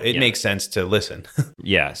 So it makes sense to listen.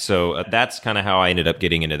 Yeah. So that's kind of how I ended up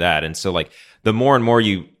getting into that. And so the more and more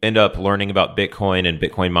you end up learning about Bitcoin and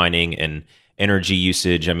Bitcoin mining and energy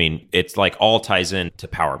usage, it's all ties into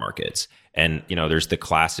power markets. And, there's the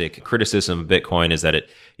classic criticism of Bitcoin is that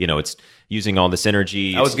it's using all this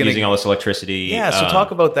energy, using all this electricity. Yeah. So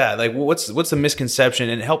talk about that. What's the misconception,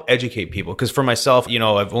 and help educate people? Because for myself,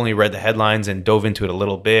 I've only read the headlines and dove into it a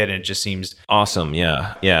little bit, and it just seems awesome.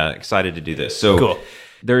 Yeah. Yeah. Excited to do this. So cool.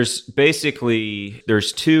 There's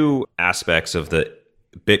two aspects of the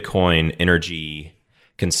Bitcoin energy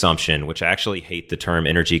consumption, which I actually hate the term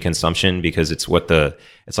energy consumption because it's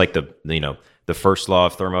the first law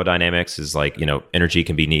of thermodynamics is energy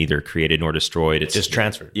can be neither created nor destroyed. It's just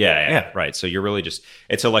transferred. Yeah. Right. So you're really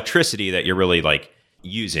it's electricity that you're really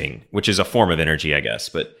using, which is a form of energy, I guess.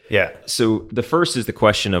 But yeah. So the first is the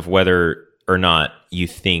question of whether or not you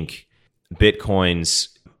think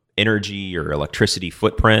Bitcoin's energy or electricity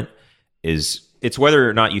footprint it's whether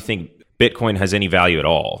or not you think Bitcoin has any value at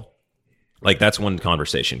all. That's one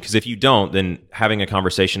conversation. Because if you don't, then having a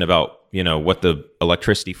conversation about, what the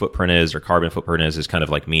electricity footprint is or carbon footprint is kind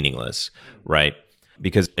of meaningless, right?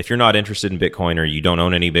 Because if you're not interested in Bitcoin or you don't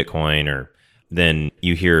own any Bitcoin, or then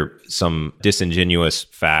you hear some disingenuous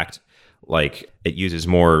fact, it uses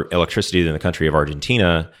more electricity than the country of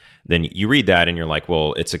Argentina, then you read that and you're like,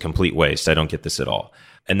 well, it's a complete waste. I don't get this at all.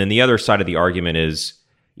 And then the other side of the argument is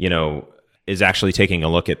actually taking a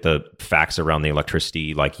look at the facts around the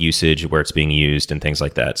electricity, usage, where it's being used and things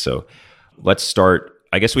like that. So let's start.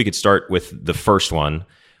 I guess we could start with the first one,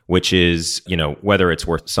 which is, whether it's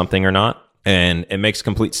worth something or not. And it makes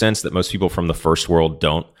complete sense that most people from the first world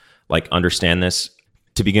don't understand this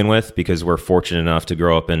to begin with, because we're fortunate enough to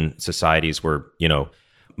grow up in societies where,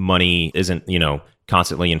 money isn't,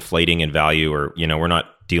 constantly inflating in value, or, we're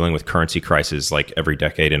not dealing with currency crises every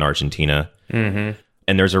decade in Argentina. Mm-hmm.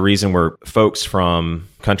 And there's a reason where folks from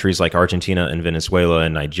countries like Argentina and Venezuela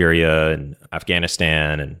and Nigeria and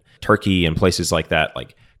Afghanistan and Turkey and places like that,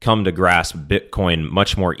 come to grasp Bitcoin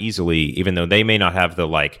much more easily, even though they may not have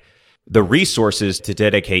the resources to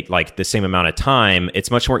dedicate the same amount of time.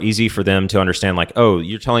 It's much more easy for them to understand oh,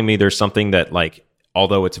 you're telling me there's something that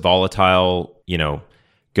although it's volatile,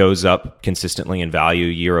 goes up consistently in value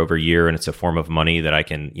year over year, and it's a form of money that I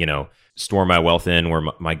can, store my wealth in, where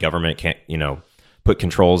my government can't, put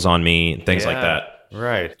controls on me and things like that.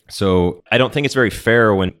 Right. So I don't think it's very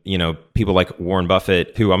fair when, people like Warren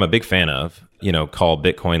Buffett, who I'm a big fan of, call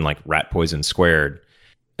Bitcoin rat poison squared.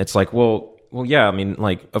 It's well, yeah,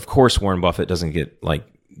 of course Warren Buffett doesn't get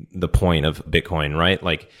the point of Bitcoin, right?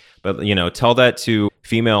 But tell that to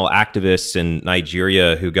female activists in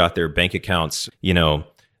Nigeria who got their bank accounts,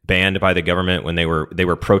 banned by the government when they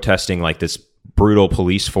were protesting this brutal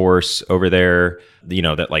police force over there,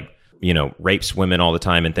 that rapes women all the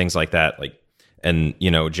time and things like that. And,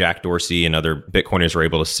 Jack Dorsey and other Bitcoiners were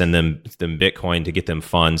able to send them Bitcoin to get them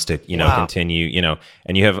funds to, Wow. continue,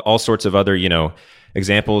 and you have all sorts of other,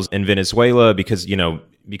 examples in Venezuela, because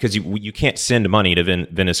you can't send money to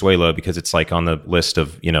Venezuela because it's on the list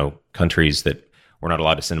of, countries that we're not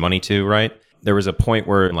allowed to send money to. Right. There was a point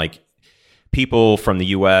where people from the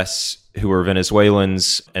US who were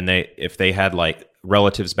Venezuelans, and if they had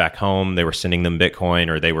relatives back home, they were sending them Bitcoin,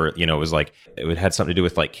 or they were, it had something to do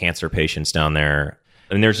with cancer patients down there.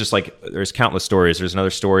 And there's just there's countless stories. There's another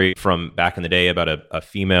story from back in the day about a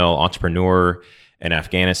female entrepreneur in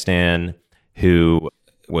Afghanistan who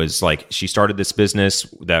was she started this business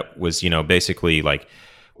that was, basically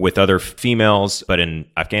with other females. But in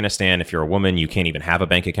Afghanistan, if you're a woman, you can't even have a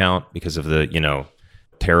bank account because of the,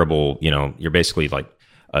 terrible, you're basically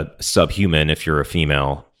a subhuman if you're a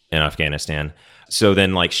female in Afghanistan. So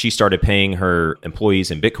then she started paying her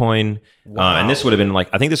employees in Bitcoin. Wow. And this would have been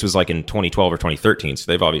I think this was in 2012 or 2013.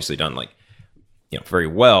 So they've obviously done very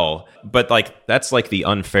well. But that's the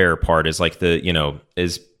unfair part is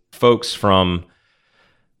is folks from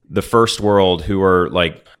the first world who are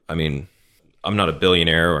I'm not a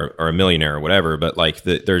billionaire or a millionaire or whatever, but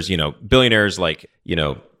there's, billionaires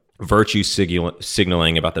virtue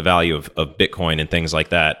signaling about the value of Bitcoin and things like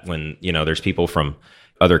that when, there's people from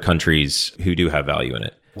other countries who do have value in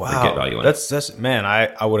it. Wow. Get value in it. That's man,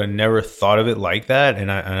 I would have never thought of it like that.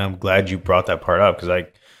 And I'm glad you brought that part up, because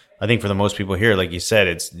I think for the most people here, like you said,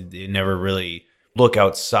 it never really look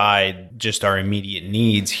outside just our immediate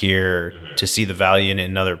needs here to see the value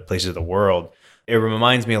in other places of the world. It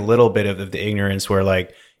reminds me a little bit of the ignorance where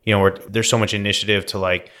like, where there's so much initiative to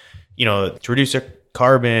like, to reduce their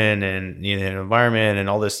carbon and the environment and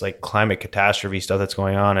all this like climate catastrophe stuff that's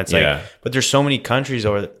going on. It's like, but there's so many countries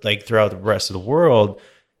over like throughout the rest of the world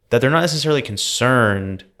that they're not necessarily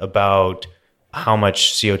concerned about how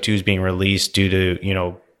much CO2 is being released due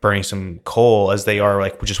to, burning some coal as they are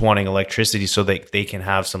like just wanting electricity so they can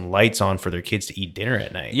have some lights on for their kids to eat dinner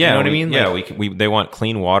at night. Yeah, you know what I mean? Yeah, like, they want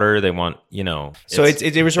clean water. They want, So it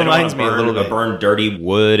just reminds me a little bit. Burn dirty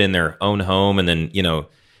wood in their own home and then,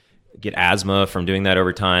 get asthma from doing that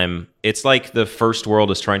over time. It's like the first world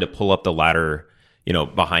is trying to pull up the ladder,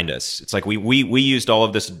 behind us. It's like we used all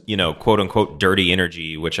of this, quote unquote dirty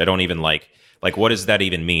energy, which I don't even like. Like, what does that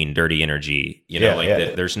even mean? Dirty energy,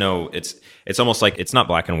 there's no, it's almost like it's not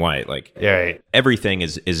black and white. Like everything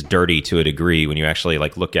is dirty to a degree when you actually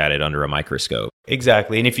like look at it under a microscope.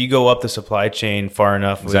 Exactly. And if you go up the supply chain far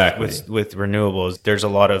enough with renewables, there's a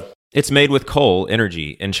lot of, it's made with coal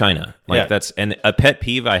energy in China. Like and a pet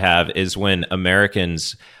peeve I have is when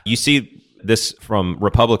Americans, you see this from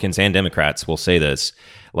Republicans and Democrats will say this,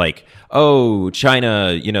 like, oh,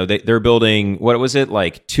 China, they're building, what was it,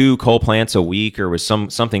 like 2 coal plants a week or was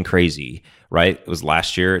something crazy, right? It was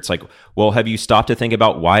last year. It's like, well, have you stopped to think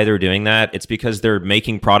about why they're doing that? It's because they're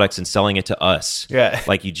making products and selling it to us. Yeah.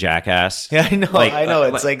 Like, you jackass. Yeah, I know.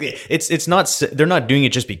 It's it's not, they're not doing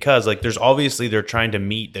it just because, like, there's obviously they're trying to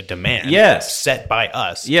meet the demand set by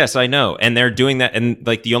us. Yes, I know. And they're doing that. And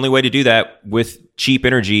like the only way to do that with cheap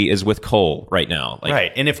energy is with coal right now. Like,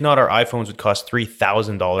 right. And if not, our iPhones would cost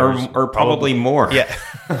 $3,000 or probably more. Yeah.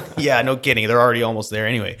 Yeah, no kidding. They're already almost there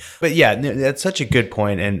anyway. But yeah, that's such a good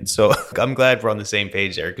point. And so I'm glad we're on the same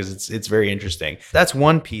page there because it's very interesting. That's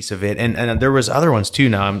one piece of it. And there was other ones too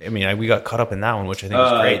now. We got caught up in that one, which I think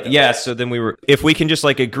was great. Yeah. So then if we can just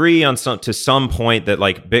like agree on to some point that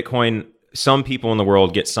like Bitcoin, some people in the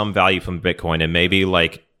world get some value from Bitcoin and maybe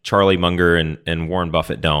like Charlie Munger and Warren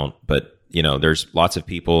Buffett don't, but there's lots of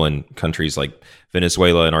people in countries like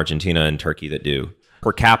Venezuela and Argentina and Turkey that do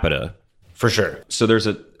per capita. For sure.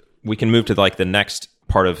 So we can move to like the next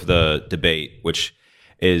part of the debate, which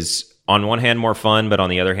is on one hand more fun, but on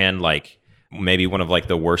the other hand, like maybe one of like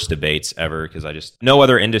the worst debates ever. Cause no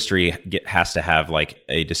other industry has to have like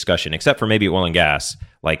a discussion except for maybe oil and gas.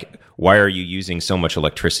 Like, why are you using so much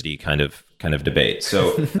electricity kind of debate?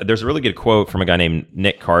 So there's a really good quote from a guy named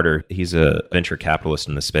Nick Carter. He's a venture capitalist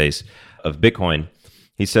in the space of Bitcoin.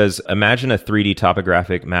 He says, imagine a 3D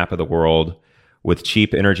topographic map of the world with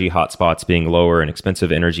cheap energy hotspots being lower and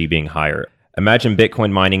expensive energy being higher. Imagine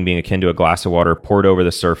Bitcoin mining being akin to a glass of water poured over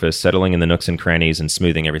the surface, settling in the nooks and crannies and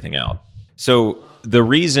smoothing everything out. So the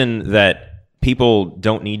reason that people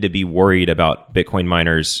don't need to be worried about Bitcoin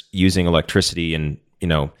miners using electricity and,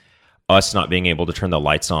 us not being able to turn the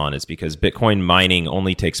lights on is because Bitcoin mining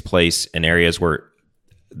only takes place in areas where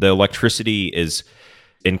the electricity is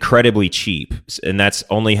incredibly cheap, and that's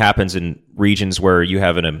only happens in regions where you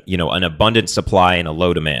have an abundant supply and a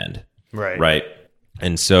low demand. Right.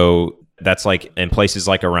 And so that's like in places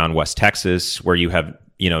like around West Texas where you have,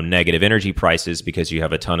 negative energy prices because you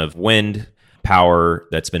have a ton of wind power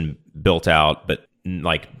that's been built out, but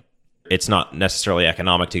like it's not necessarily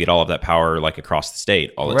economic to get all of that power like across the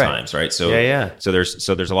state all the times, right? So So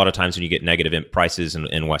there's a lot of times when you get negative prices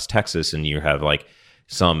in West Texas, and you have like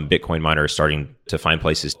some Bitcoin miners starting to find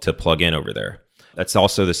places to plug in over there. That's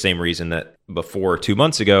also the same reason that before 2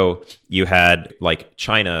 months ago, you had like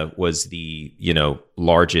China was the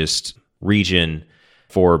largest region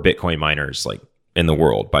for Bitcoin miners like in the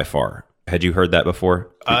world by far. Had you heard that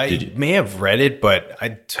before? I may have read it, but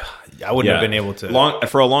I wouldn't have been able to.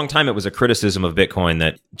 For a long time, it was a criticism of Bitcoin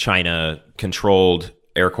that China controlled,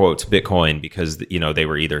 air quotes, Bitcoin because they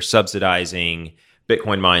were either subsidizing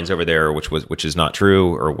Bitcoin mines over there, which is not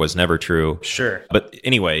true or was never true. Sure. But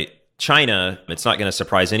anyway, China, it's not going to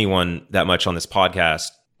surprise anyone that much on this podcast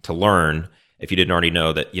to learn, if you didn't already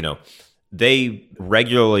know, that they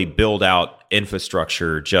regularly build out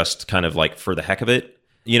infrastructure just kind of like for the heck of it.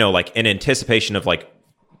 Like in anticipation of like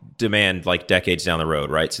demand like decades down the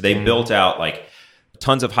road, right? So they built out like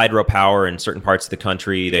tons of hydropower in certain parts of the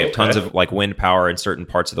country. They have tons of like wind power in certain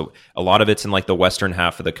parts of a lot of it's in like the western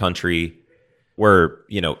half of the country where,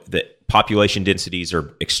 the population densities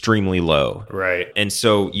are extremely low. Right. And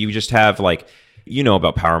so you just have like,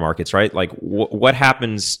 about power markets, right? Like what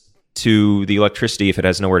happens to the electricity if it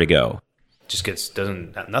has nowhere to go? Just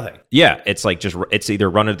nothing. Yeah, it's like it's either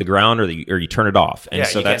run to the ground or you turn it off. And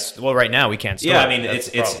so right now we can't store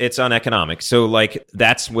it. It's uneconomic. So like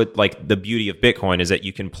that's what like the beauty of Bitcoin is that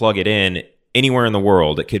you can plug it in anywhere in the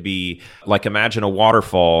world. It could be like, imagine a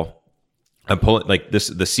waterfall. I'm pulling like this,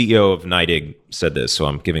 the CEO of NIDIG said this, so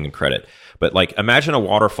I'm giving him credit. But like, imagine a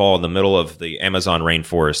waterfall in the middle of the Amazon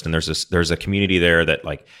rainforest, and there's a community there that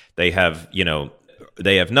like they have,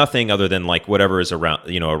 they have nothing other than like whatever is around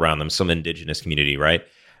them, some indigenous community, right?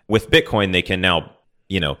 With Bitcoin, they can now,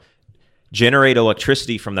 generate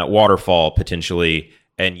electricity from that waterfall potentially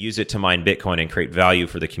and use it to mine Bitcoin and create value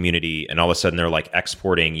for the community. And all of a sudden they're like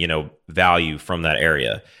exporting, value from that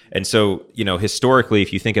area. And so, historically,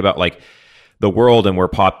 if you think about like the world and where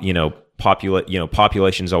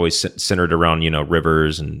population's always centered around,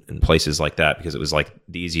 rivers and places like that, because it was like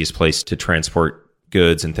the easiest place to transport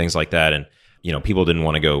goods and things like that. And, people didn't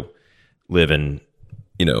want to go live in,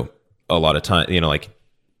 a lot of time, like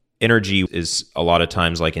energy is a lot of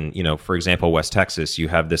times like in, for example, West Texas, you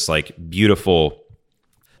have this like beautiful,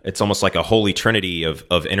 it's almost like a holy trinity of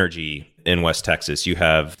energy in West Texas.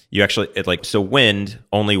 So wind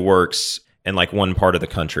only works in like one part of the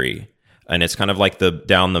country. And it's kind of like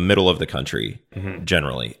down the middle of the country,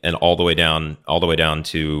 generally, and all the way down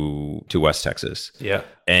to West Texas. Yeah.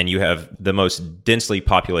 And you have the most densely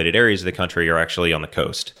populated areas of the country are actually on the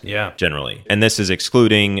coast. Yeah. Generally. And this is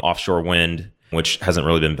excluding offshore wind, which hasn't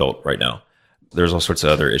really been built right now. There's all sorts of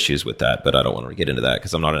other issues with that, but I don't want to get into that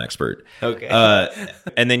because I'm not an expert. Okay.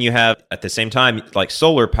 And then you have, at the same time, like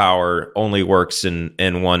solar power only works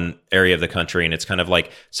in one area of the country, and it's kind of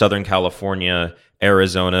like Southern California,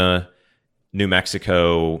 Arizona, New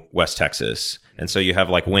Mexico, West Texas. And so you have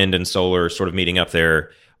like wind and solar sort of meeting up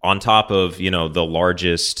there on top of, the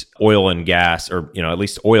largest oil and gas, or, at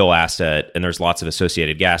least oil asset. And there's lots of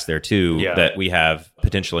associated gas there too, that we have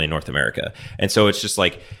potentially in North America. And so it's just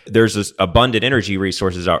like, there's this abundant energy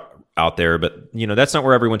resources out there, but that's not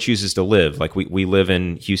where everyone chooses to live. Like we live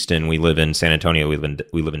in Houston, we live in San Antonio, we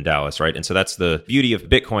live in Dallas, right? And so that's the beauty of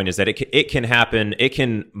Bitcoin, is that it can happen, it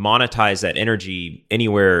can monetize that energy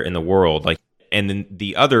anywhere in the world. Like, and then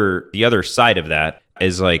the other side of that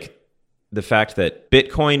is like the fact that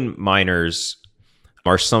Bitcoin miners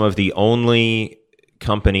are some of the only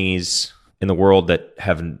companies in the world that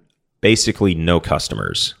have basically no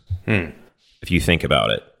customers. If you think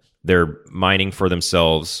about it, they're mining for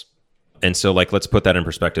themselves. And so like, let's put that in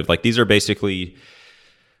perspective. Like these are basically,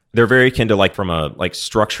 they're very akin to like from a like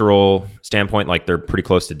structural standpoint, like they're pretty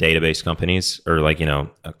close to database companies or like,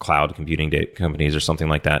 cloud computing companies or something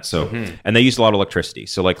like that. So, and they use a lot of electricity.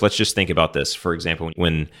 So like, let's just think about this. For example,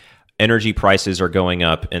 when energy prices are going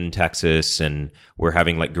up in Texas and we're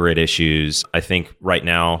having like grid issues, I think right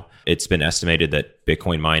now it's been estimated that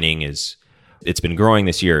Bitcoin mining it's been growing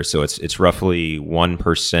this year. So it's roughly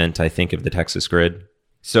 1%, I think, of the Texas grid.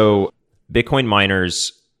 So Bitcoin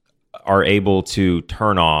miners are able to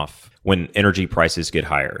turn off when energy prices get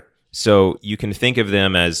higher. So you can think of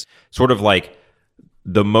them as sort of like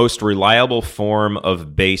the most reliable form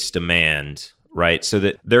of base demand, right? So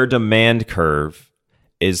that their demand curve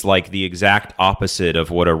is like the exact opposite of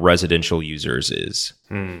what a residential user's is,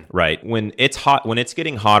 right? When it's hot, when it's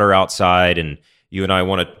getting hotter outside and you and I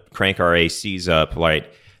want to crank our ACs up,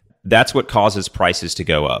 like that's what causes prices to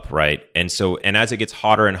go up, right? And as it gets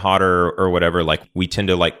hotter and hotter or whatever, like we tend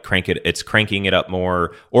to like it's cranking it up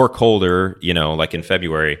more or colder, like in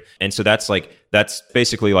February. And so that's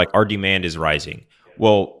basically like our demand is rising.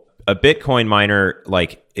 Well, a Bitcoin miner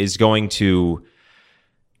like is going to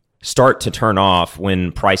start to turn off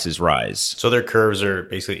when prices rise. So their curves are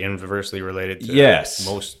basically inversely related to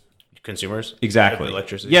most consumers. Exactly.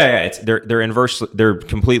 Electricity. Yeah. It's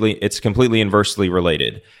completely inversely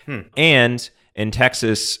related. And in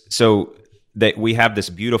Texas, so that we have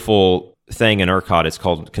this beautiful thing in ERCOT, it's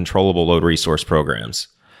called controllable load resource programs,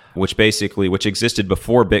 which existed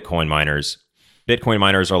before Bitcoin miners. Bitcoin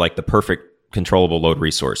miners are like the perfect controllable load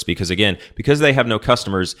resource because they have no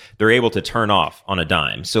customers, they're able to turn off on a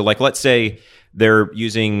dime. So like, let's say they're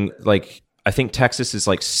using like, I think Texas is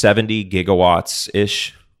like 70 gigawatts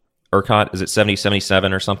ish. ERCOT, is it 70,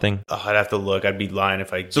 77 or something? Oh, I'd have to look. I'd be lying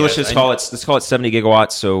if I guessed. So let's call it 70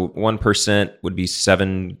 gigawatts. So 1% would be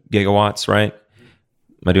 7 gigawatts, right?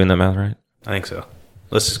 Am I doing that math right? I think so.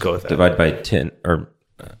 Let's just go with that. Divide by 10 or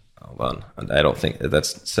hold on. I don't think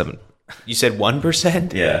that's 7. You said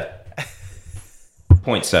 1%? Yeah.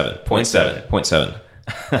 0.7.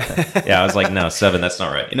 Yeah, I was like, no, 7, that's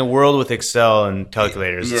not right. In a world with Excel and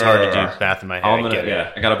calculators, it's hard to do math in my head.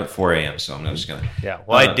 I got up at 4 a.m., so I'm just going to... Yeah,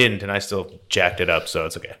 well, I didn't, and I still jacked it up, so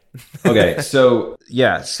it's okay. Okay, so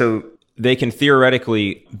they can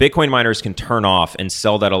theoretically... Bitcoin miners can turn off and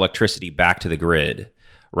sell that electricity back to the grid,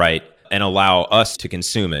 right? And allow us to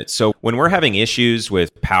consume it. So when we're having issues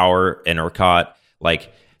with power and ERCOT,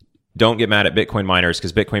 like... don't get mad at Bitcoin miners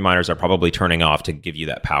because Bitcoin miners are probably turning off to give you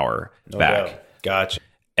that power back. Doubt. Gotcha.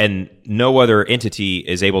 And no other entity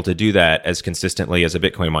is able to do that as consistently as a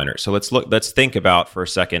Bitcoin miner. So let's think about for a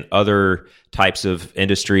second other types of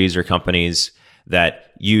industries or companies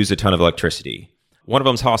that use a ton of electricity. One of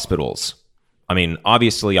them is hospitals. I mean,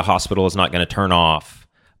 obviously a hospital is not going to turn off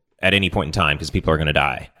at any point in time because people are going to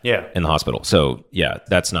die in the hospital. So yeah,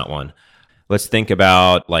 that's not one. Let's think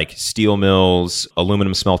about like steel mills,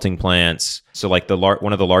 aluminum smelting plants. So like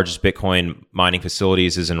one of the largest Bitcoin mining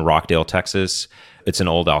facilities is in Rockdale, Texas. It's an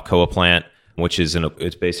old Alcoa plant, which is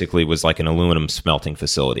it basically was like an aluminum smelting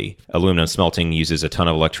facility. Aluminum smelting uses a ton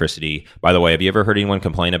of electricity. By the way, have you ever heard anyone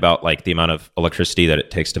complain about like the amount of electricity that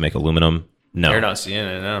it takes to make aluminum? No. You're not seeing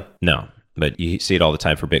it, no. No. But you see it all the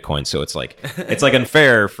time for Bitcoin. So it's like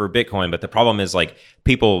unfair for Bitcoin. But the problem is like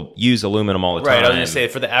people use aluminum all the time. Right. I was going to say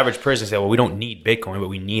for the average person, say, well, we don't need Bitcoin, but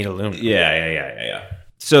we need aluminum. Yeah.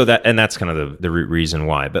 So that's kind of the reason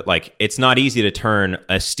why. But like it's not easy to turn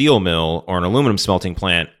a steel mill or an aluminum smelting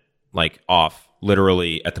plant like off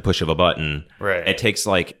literally at the push of a button. Right. It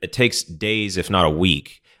takes days, if not a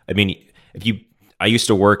week. I mean, I used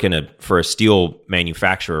to work for a steel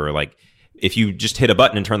manufacturer. Like if you just hit a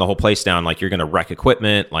button and turn the whole place down, like you're going to wreck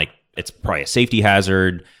equipment. Like it's probably a safety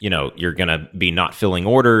hazard. You're going to be not filling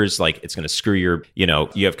orders. Like it's going to screw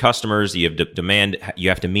you have customers, you have demand you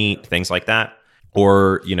have to meet, things like that.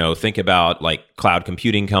 Or, think about like cloud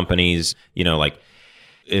computing companies, like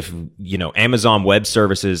if, Amazon Web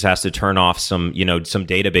Services has to turn off some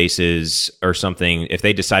databases or something, if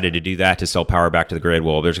they decided to do that to sell power back to the grid,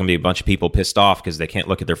 well, there's going to be a bunch of people pissed off because they can't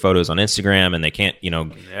look at their photos on Instagram and they can't,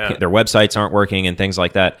 their websites aren't working and things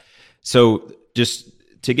like that. So just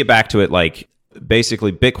to get back to it, like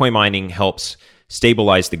basically Bitcoin mining helps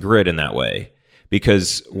stabilize the grid in that way,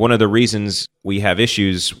 because one of the reasons we have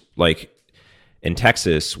issues like in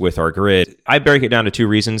Texas with our grid, I break it down to two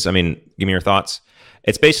reasons. I mean, give me your thoughts.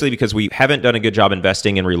 It's basically because we haven't done a good job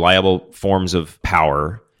investing in reliable forms of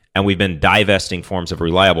power, and we've been divesting forms of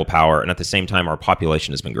reliable power, and at the same time, our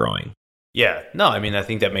population has been growing. Yeah, no, I mean, I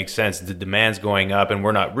think that makes sense. The demand's going up, and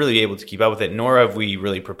we're not really able to keep up with it, nor have we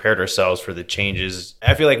really prepared ourselves for the changes.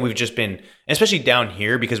 I feel like we've just been, especially down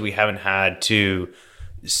here, because we haven't had to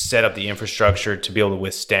set up the infrastructure to be able to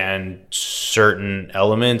withstand certain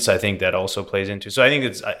elements. I think that also plays into. So I think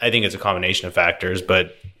it's a combination of factors,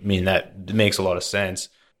 but I mean that makes a lot of sense.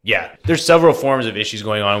 Yeah, there's several forms of issues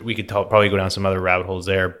going on. We could probably go down some other rabbit holes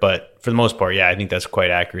there, but for the most part, yeah, I think that's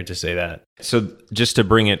quite accurate to say that. So just to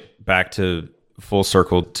bring it back to full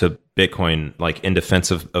circle to Bitcoin, like in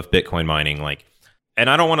defense of Bitcoin mining, like. And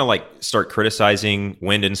I don't want to like start criticizing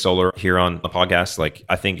wind and solar here on the podcast. Like,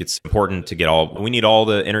 I think it's important to we need all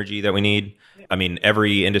the energy that we need. I mean,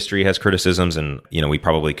 every industry has criticisms and, we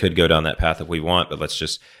probably could go down that path if we want, but let's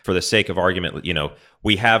just, for the sake of argument,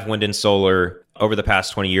 we have wind and solar. Over the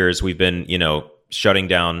past 20 years, we've been, shutting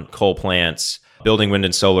down coal plants, building wind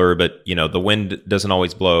and solar, but, the wind doesn't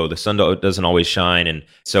always blow, the sun doesn't always shine. And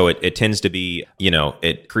so it tends to be,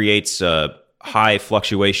 it creates high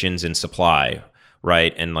fluctuations in supply.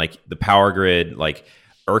 Right. And like the power grid, like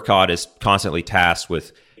ERCOT is constantly tasked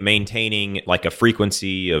with maintaining like a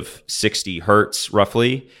frequency of 60 hertz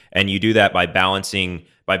roughly. And you do that by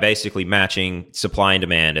basically matching supply and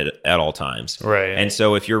demand at all times. Right. And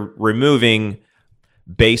so if you're removing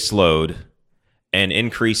base load and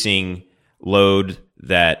increasing load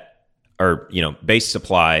base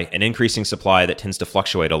supply and increasing supply that tends to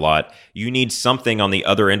fluctuate a lot, you need something on the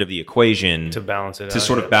other end of the equation to balance it to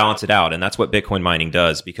sort of balance it out. And that's what Bitcoin mining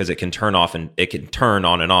does, because it can turn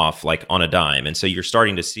on and off like on a dime. And so you're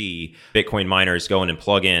starting to see Bitcoin miners go in and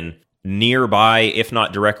plug in nearby, if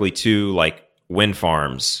not directly to like wind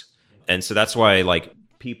farms. And so that's why like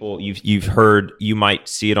people you've heard, you might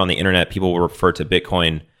see it on the internet, people will refer to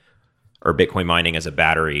Bitcoin or Bitcoin mining as a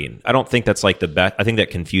battery. I don't think that's like the best. I think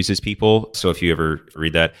that confuses people. So if you ever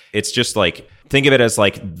read that, it's just like, think of it as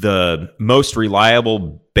like the most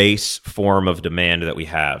reliable base form of demand that we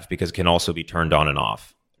have, because it can also be turned on and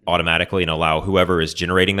off automatically and allow whoever is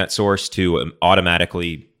generating that source to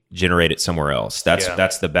automatically generate it somewhere else. That's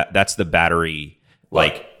the battery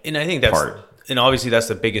and I think that's part. And obviously that's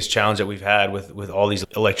the biggest challenge that we've had with all these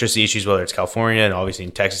electricity issues, whether it's California and obviously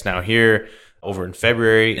in Texas now here. Over in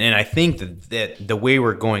February. And I think that the way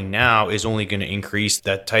we're going now is only going to increase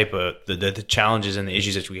that type of the challenges and the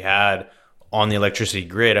issues that we had on the electricity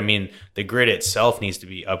grid. I mean, the grid itself needs to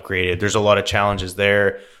be upgraded. There's a lot of challenges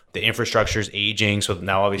there. the infrastructure is aging. So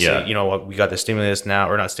now obviously, you know, we got the stimulus now,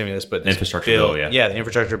 or not stimulus, but this infrastructure bill. Yeah, the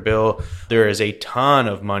infrastructure bill. There is a ton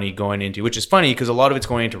of money going into, which is funny because a lot of it's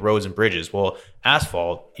going into roads and bridges. Well,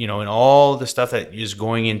 asphalt, you know, and all the stuff that is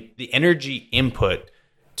going in, the energy input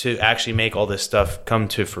to actually make all this stuff come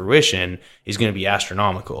to fruition is going to be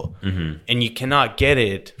astronomical. And you cannot get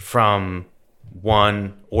it from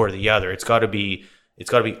one or the other. It's got to be,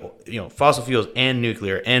 you know, fossil fuels and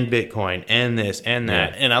nuclear and Bitcoin and this and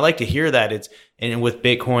that. And I like to hear that and with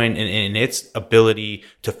Bitcoin and its ability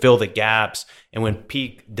to fill the gaps. And when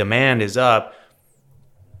peak demand is up,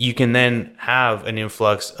 you can then have an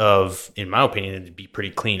influx of, in my opinion, it'd be pretty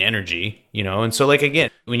clean energy, you know? And so like, again,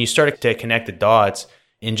 when you start to connect the dots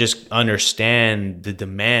and just understand the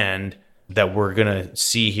demand that we're going to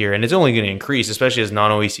see here, and it's only going to increase, especially as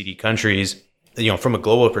non-OECD countries, you know, from a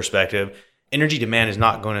global perspective, energy demand is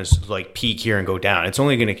not going to like peak here and go down. It's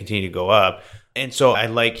only going to continue to go up. And so I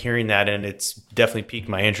like hearing that, and it's definitely piqued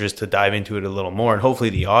my interest to dive into it a little more, and hopefully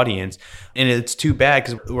the audience. And it's too bad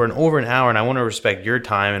because we're over an hour, and I want to respect your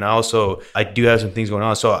time. And I do have some things going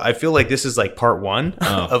on. So I feel like this is like part one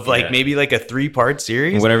of like maybe like a 3-part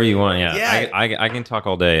series. Whatever you want. Yeah. I can talk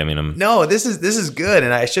all day. I mean, No, this is good.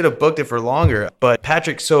 And I should have booked it for longer. But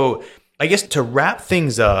Patrick, so I guess to wrap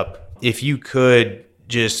things up, if you could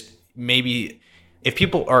just maybe, if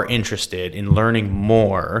people are interested in learning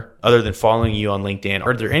more other than following you on LinkedIn,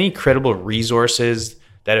 are there any credible resources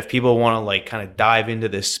that if people want to like kind of dive into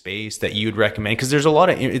this space that you'd recommend? Because there's a lot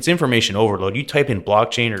of, it's information overload. You type in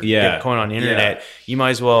blockchain or Bitcoin on the internet, you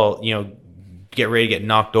might as well, you know, get ready to get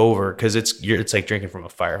knocked over because it's like drinking from a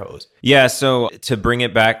fire hose. Yeah. So to bring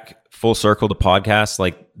it back full circle to podcasts,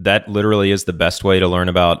 like that literally is the best way to learn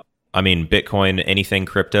about, I mean, Bitcoin, anything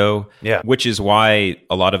crypto, which is why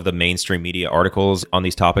a lot of the mainstream media articles on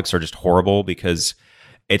these topics are just horrible because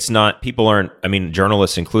it's not, people aren't, I mean,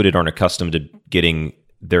 journalists included aren't accustomed to getting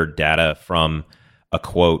their data from a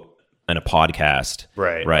quote in a podcast.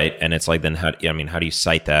 Right. And it's like, then how do you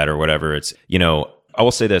cite that or whatever? It's, you know, I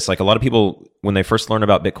will say this, like a lot of people, when they first learn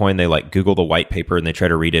about Bitcoin, they like Google the white paper and they try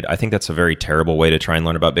to read it. I think that's a very terrible way to try and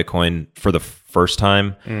learn about Bitcoin for the first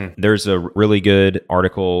time. There's a really good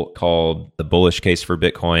article called The Bullish Case for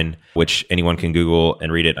Bitcoin, which anyone can Google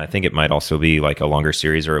and read it. I think it might also be like a longer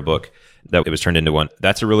series or a book that it was turned into one.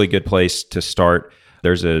 That's a really good place to start.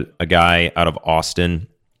 There's a guy out of Austin.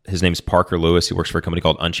 His name's Parker Lewis. He works for a company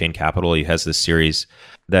called Unchained Capital. He has this series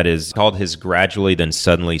that is called his Gradually Then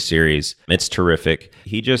Suddenly series. It's terrific.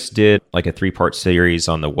 He just did like a 3-part series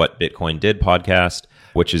on the What Bitcoin Did podcast,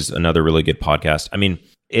 which is another really good podcast. I mean,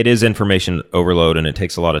 it is information overload and it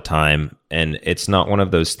takes a lot of time. And it's not one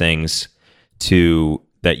of those things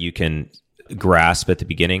that you can grasp at the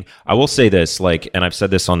beginning. I will say this, like, and I've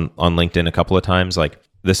said this on LinkedIn a couple of times, like,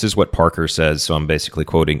 this is what Parker says. So I'm basically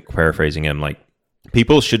paraphrasing him, like,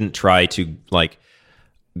 people shouldn't try to like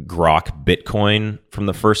grok Bitcoin from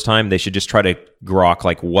the first time. They should just try to grok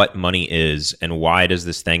like what money is and why does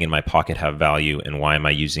this thing in my pocket have value and why am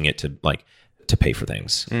I using it to pay for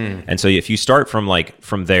things. And so if you start from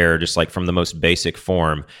there, just like from the most basic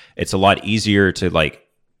form, it's a lot easier to like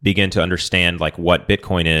begin to understand like what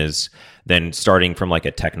Bitcoin is than starting from like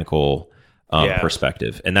a technical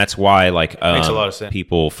perspective. And that's why like makes a lot of sense.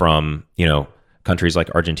 People from, you know, countries like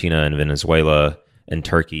Argentina and Venezuela and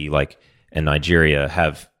Turkey, like, and Nigeria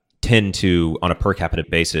tend to, on a per capita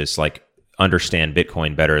basis, like understand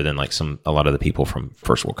Bitcoin better than like a lot of the people from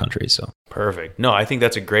first world countries. So perfect. No, I think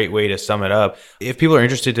that's a great way to sum it up. If people are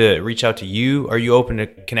interested to reach out to you, are you open to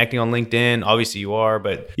connecting on LinkedIn? Obviously you are,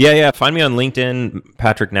 but yeah. Find me on LinkedIn,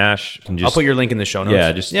 Patrick Nash. I'll put your link in the show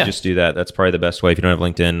notes. Just do that. That's probably the best way. If you don't have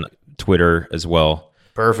LinkedIn, Twitter as well.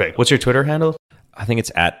 Perfect. What's your Twitter handle? I think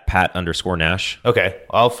it's at Pat_Nash. Okay.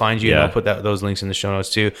 I'll find you and I'll put those links in the show notes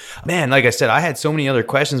too. Man, like I said, I had so many other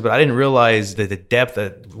questions, but I didn't realize the depth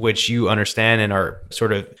at which you understand and are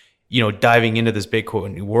sort of, you know, diving into this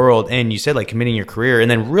Bitcoin world. And you said like committing your career.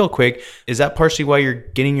 And then real quick, is that partially why you're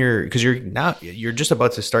getting because you're just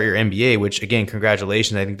about to start your MBA, which again,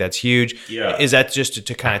 congratulations. I think that's huge. Yeah. Is that just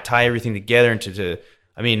to kind of tie everything together and to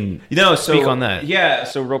I mean, speak on that. Yeah.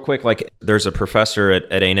 So real quick, like there's a professor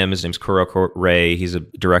at A&M. His name's Kuroko Ray. He's a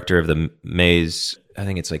director of the Maze, I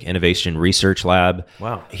think it's like Innovation Research Lab.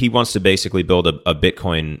 Wow. He wants to basically build a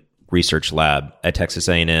Bitcoin research lab at Texas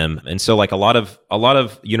A&M. And so like a lot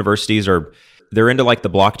of universities they're into like the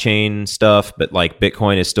blockchain stuff, but like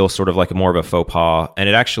Bitcoin is still sort of like more of a faux pas. And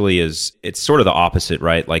it actually is, it's sort of the opposite,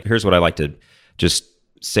 right? Like here's what I like to just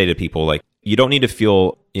say to people, like you don't need to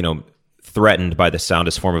feel, you know, threatened by the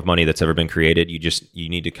soundest form of money that's ever been created. You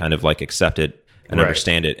need to kind of like accept it and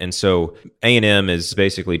understand it. And so A&M is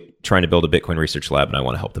basically trying to build a Bitcoin research lab, and I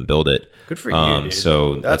want to help them build it. Good for you, dude.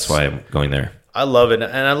 So that's why I'm going there. I love it.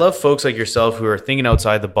 And I love folks like yourself who are thinking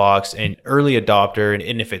outside the box and early adopter.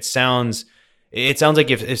 And if it sounds like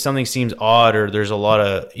if something seems odd or there's a lot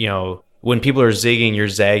of, when people are zigging, you're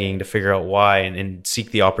zagging to figure out why and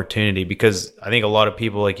seek the opportunity. Because I think a lot of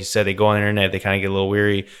people, like you said, they go on the internet, they kind of get a little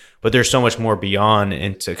weary, but there's so much more beyond,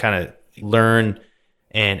 and to kind of learn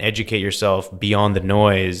and educate yourself beyond the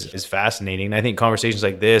noise is fascinating. And I think conversations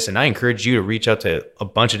like this, and I encourage you to reach out to a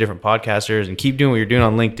bunch of different podcasters and keep doing what you're doing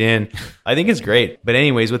on LinkedIn. I think it's great. But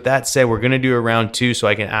anyways, with that said, we're going to do a round 2 so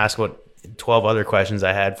I can ask what 12 other questions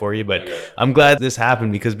I had for you. But I'm glad this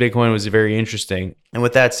happened because Bitcoin was very interesting. And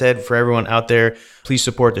with that said, for everyone out there, please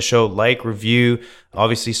support the show, like, review,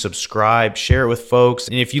 obviously subscribe, share it with folks.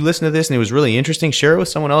 And if you listen to this and it was really interesting, share it with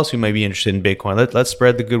someone else who might be interested in Bitcoin. Let's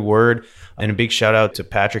spread the good word. And a big shout out to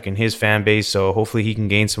Patrick and his fan base. So hopefully he can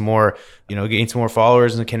gain some more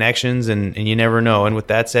followers and connections, and you never know. And with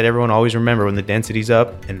that said, everyone always remember, when the density's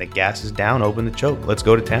up and the gas is down, open the choke. Let's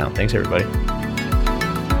go to town. Thanks, everybody.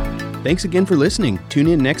 Thanks again for listening. Tune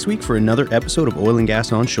in next week for another episode of Oil and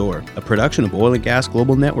Gas Onshore, a production of Oil and Gas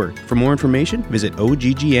Global Network. For more information, visit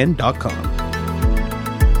oggn.com.